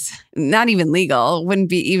thing is not even legal.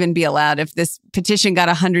 Wouldn't even be allowed if this petition got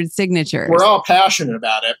 100 signatures. We're all passionate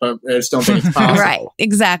about it, but I just don't think it's possible. Right,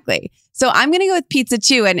 exactly. So I'm going to go with pizza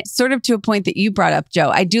too. And sort of to a point that you brought up, Joe,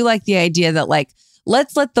 I do like the idea that like,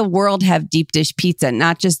 let's let the world have deep dish pizza,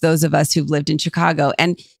 not just those of us who've lived in Chicago.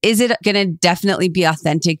 And is it going to definitely be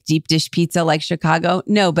authentic deep dish pizza like Chicago?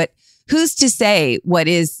 No, but who's to say what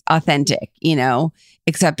is authentic, you know?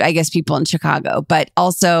 Except, I guess, people in Chicago. But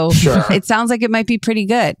also, sure. It sounds like it might be pretty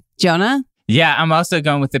good. Jonah? Yeah, I'm also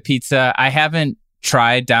going with the pizza. I haven't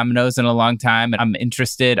tried Domino's in a long time, and I'm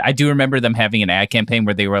interested. I do remember them having an ad campaign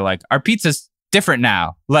where they were like, our pizza's different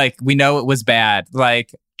now. Like, we know it was bad.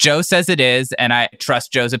 Like, Joe says it is, and I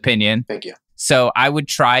trust Joe's opinion. Thank you. So I would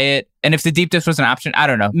try it. And if the deep dish was an option, I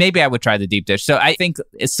don't know. Maybe I would try the deep dish. So I think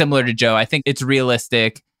it's similar to Joe. I think it's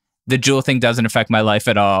realistic. The Jewel thing doesn't affect my life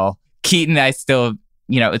at all. Keaton, I still...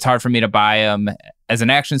 You know, it's hard for me to buy him as an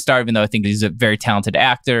action star, even though I think he's a very talented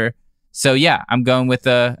actor. So yeah, I'm going with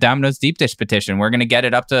the Domino's deep dish petition. We're going to get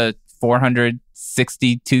it up to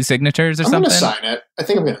 462 signatures or something. I'm going to sign it. I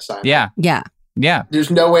think I'm going to sign it. Yeah. Yeah. Yeah.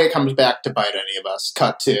 There's no way it comes back to bite any of us.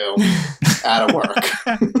 Cut to out of work.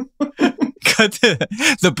 Cut to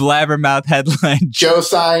the blabbermouth headline. Joe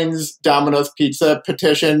signs Domino's pizza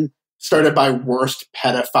petition started by worst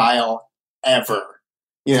pedophile ever.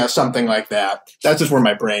 You know, something like that. That's just where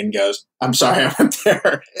my brain goes. I'm sorry I went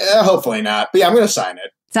there. Hopefully not. But yeah, I'm going to sign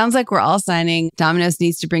it. Sounds like we're all signing. Domino's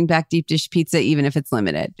needs to bring back deep dish pizza, even if it's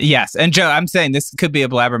limited. Yes. And Joe, I'm saying this could be a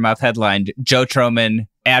blabbermouth headline. Joe Troman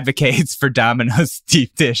advocates for Domino's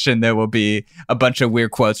deep dish, and there will be a bunch of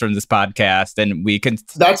weird quotes from this podcast. And we can...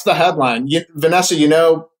 That's the headline. Vanessa, you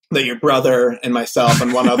know that your brother and myself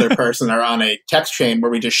and one other person are on a text chain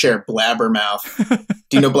where we just share Blabbermouth.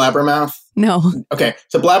 Do you know Blabbermouth? No. Okay.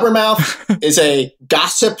 So Blabbermouth is a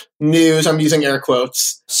gossip news, I'm using air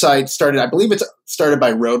quotes, site I believe it's started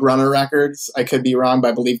by Roadrunner Records. I could be wrong, but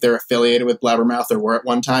I believe they're affiliated with Blabbermouth or were at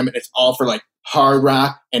one time. And it's all for like hard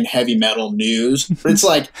rock and heavy metal news. But it's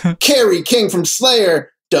like Kerry King from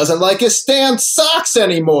Slayer doesn't like his Stan socks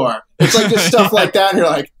anymore. It's like just stuff like that. And you're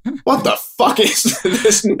like, what the fuck is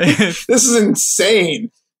this? This is insane.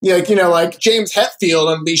 Like James Hetfield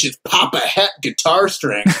unleashes Papa Het guitar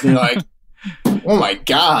strings. And you're like, Oh my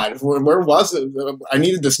God, where was it? I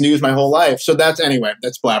needed this news my whole life. So that's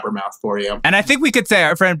Blabbermouth for you. And I think we could say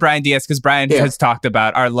our friend Brian Diaz, because Brian has talked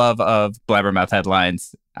about our love of Blabbermouth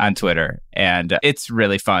headlines on Twitter, and it's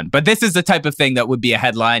really fun. But this is the type of thing that would be a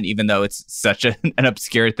headline, even though it's such an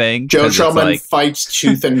obscure thing. Joe Trumman fights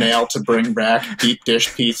tooth and nail to bring back deep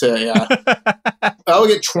dish pizza. Yeah, I'll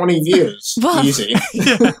get 20 views. Easy.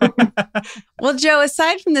 Well, Joe,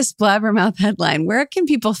 aside from this Blabbermouth headline, where can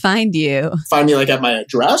people find you? Find me at my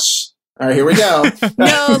address. All right, here we go.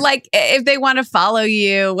 No, if they want to follow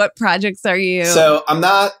you, what projects are you? So I'm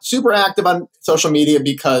not super active on social media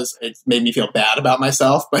because it made me feel bad about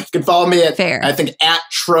myself. But you can follow me at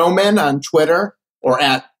Troman on Twitter or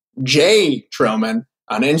at J Troman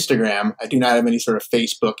on Instagram. I do not have any sort of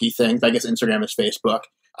Facebook-y things. I guess Instagram is Facebook.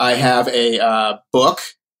 I have a book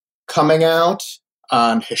coming out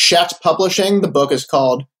on Hachette Publishing. The book is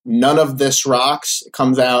called None of This Rocks. It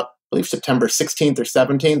comes out, I believe, September 16th or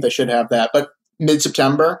 17th. They should have that, but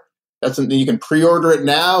mid-September. That's something you can pre-order it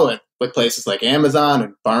now at places like Amazon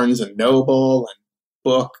and Barnes and Noble and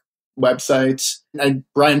book websites.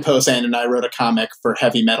 Brian Posehn and I wrote a comic for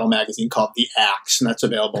Heavy Metal magazine called The Axe, and that's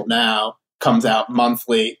available now. Comes out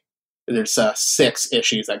monthly. There's 6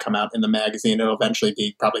 issues that come out in the magazine. It'll eventually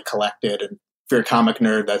be probably collected, and if you're a comic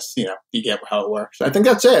nerd, that's, you get how it works. I think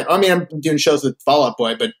that's it. I mean, I'm doing shows with Fall Out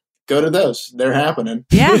Boy, but go to those. They're happening.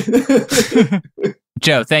 Yeah.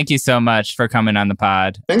 Joe, thank you so much for coming on the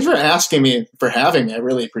pod. Thanks for having me. I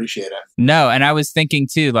really appreciate it. No, and I was thinking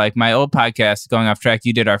too, my old podcast, Going Off Track,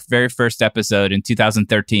 you did our very first episode in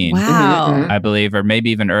 2013. Wow. I believe, or maybe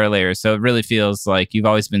even earlier. So it really feels like you've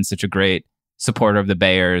always been such a great supporter of the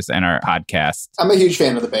Bayers and our podcast. I'm a huge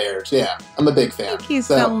fan of the Bayers. Yeah, I'm a big fan. Thank you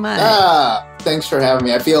so much. Thanks for having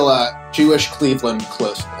me. I feel Jewish Cleveland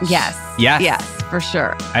closeness. Yes, for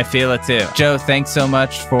sure. I feel it too. Joe, thanks so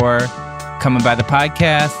much for coming by the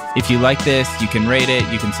podcast. If you like this, you can rate it,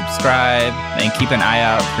 you can subscribe, and keep an eye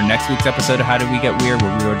out for next week's episode of How Did We Get Weird,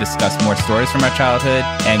 where we will discuss more stories from our childhood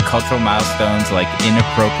and cultural milestones like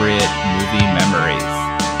inappropriate movie memories.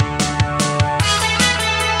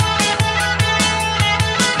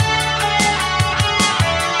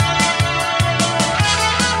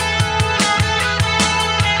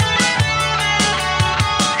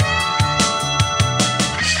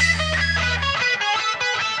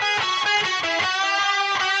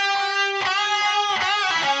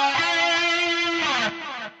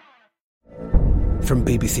 From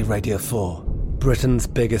BBC Radio 4, Britain's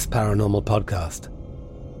biggest paranormal podcast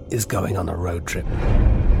is going on a road trip.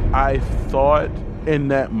 I thought in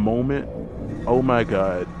that moment, oh my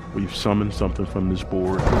God, we've summoned something from this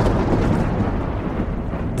board.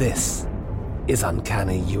 This is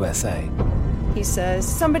Uncanny USA. He says,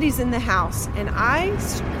 somebody's in the house, and I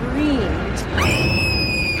screamed.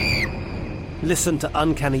 Listen to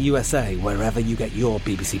Uncanny USA wherever you get your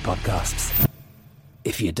BBC podcasts,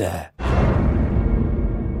 if you dare.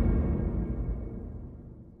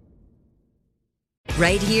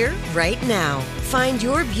 Right here, right now. Find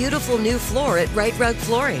your beautiful new floor at Right Rug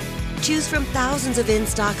Flooring. Choose from thousands of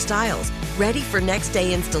in-stock styles, ready for next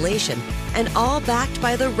day installation, and all backed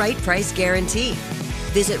by the right price guarantee.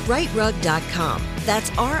 Visit rightrug.com. That's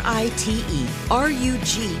RITERUG.com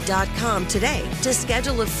today to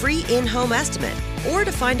schedule a free in-home estimate or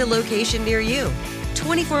to find a location near you.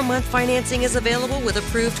 24-month financing is available with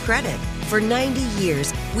approved credit. For 90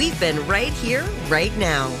 years, we've been right here, right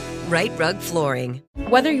now. Right Rug Flooring.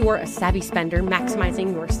 Whether you're a savvy spender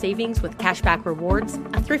maximizing your savings with cashback rewards,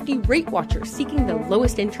 a thrifty rate watcher seeking the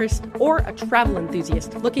lowest interest, or a travel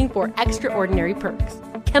enthusiast looking for extraordinary perks,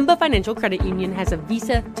 Kemba Financial Credit Union has a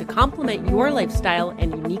visa to complement your lifestyle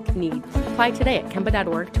and unique needs. Apply today at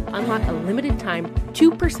Kemba.org to unlock a limited time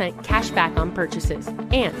 2% cash back on purchases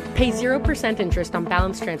and pay 0% interest on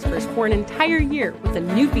balance transfers for an entire year with a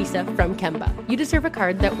new visa from Kemba. You deserve a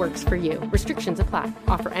card that works for you. Restrictions apply.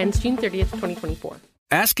 Offer ends June 30th, 2024.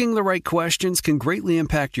 Asking the right questions can greatly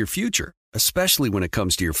impact your future, especially when it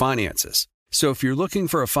comes to your finances. So if you're looking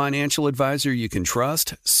for a financial advisor you can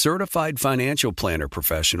trust, certified financial planner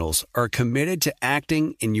professionals are committed to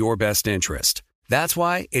acting in your best interest. That's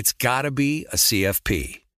why it's got to be a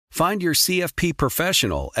CFP. Find your CFP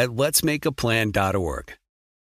professional at letsmakeaplan.org.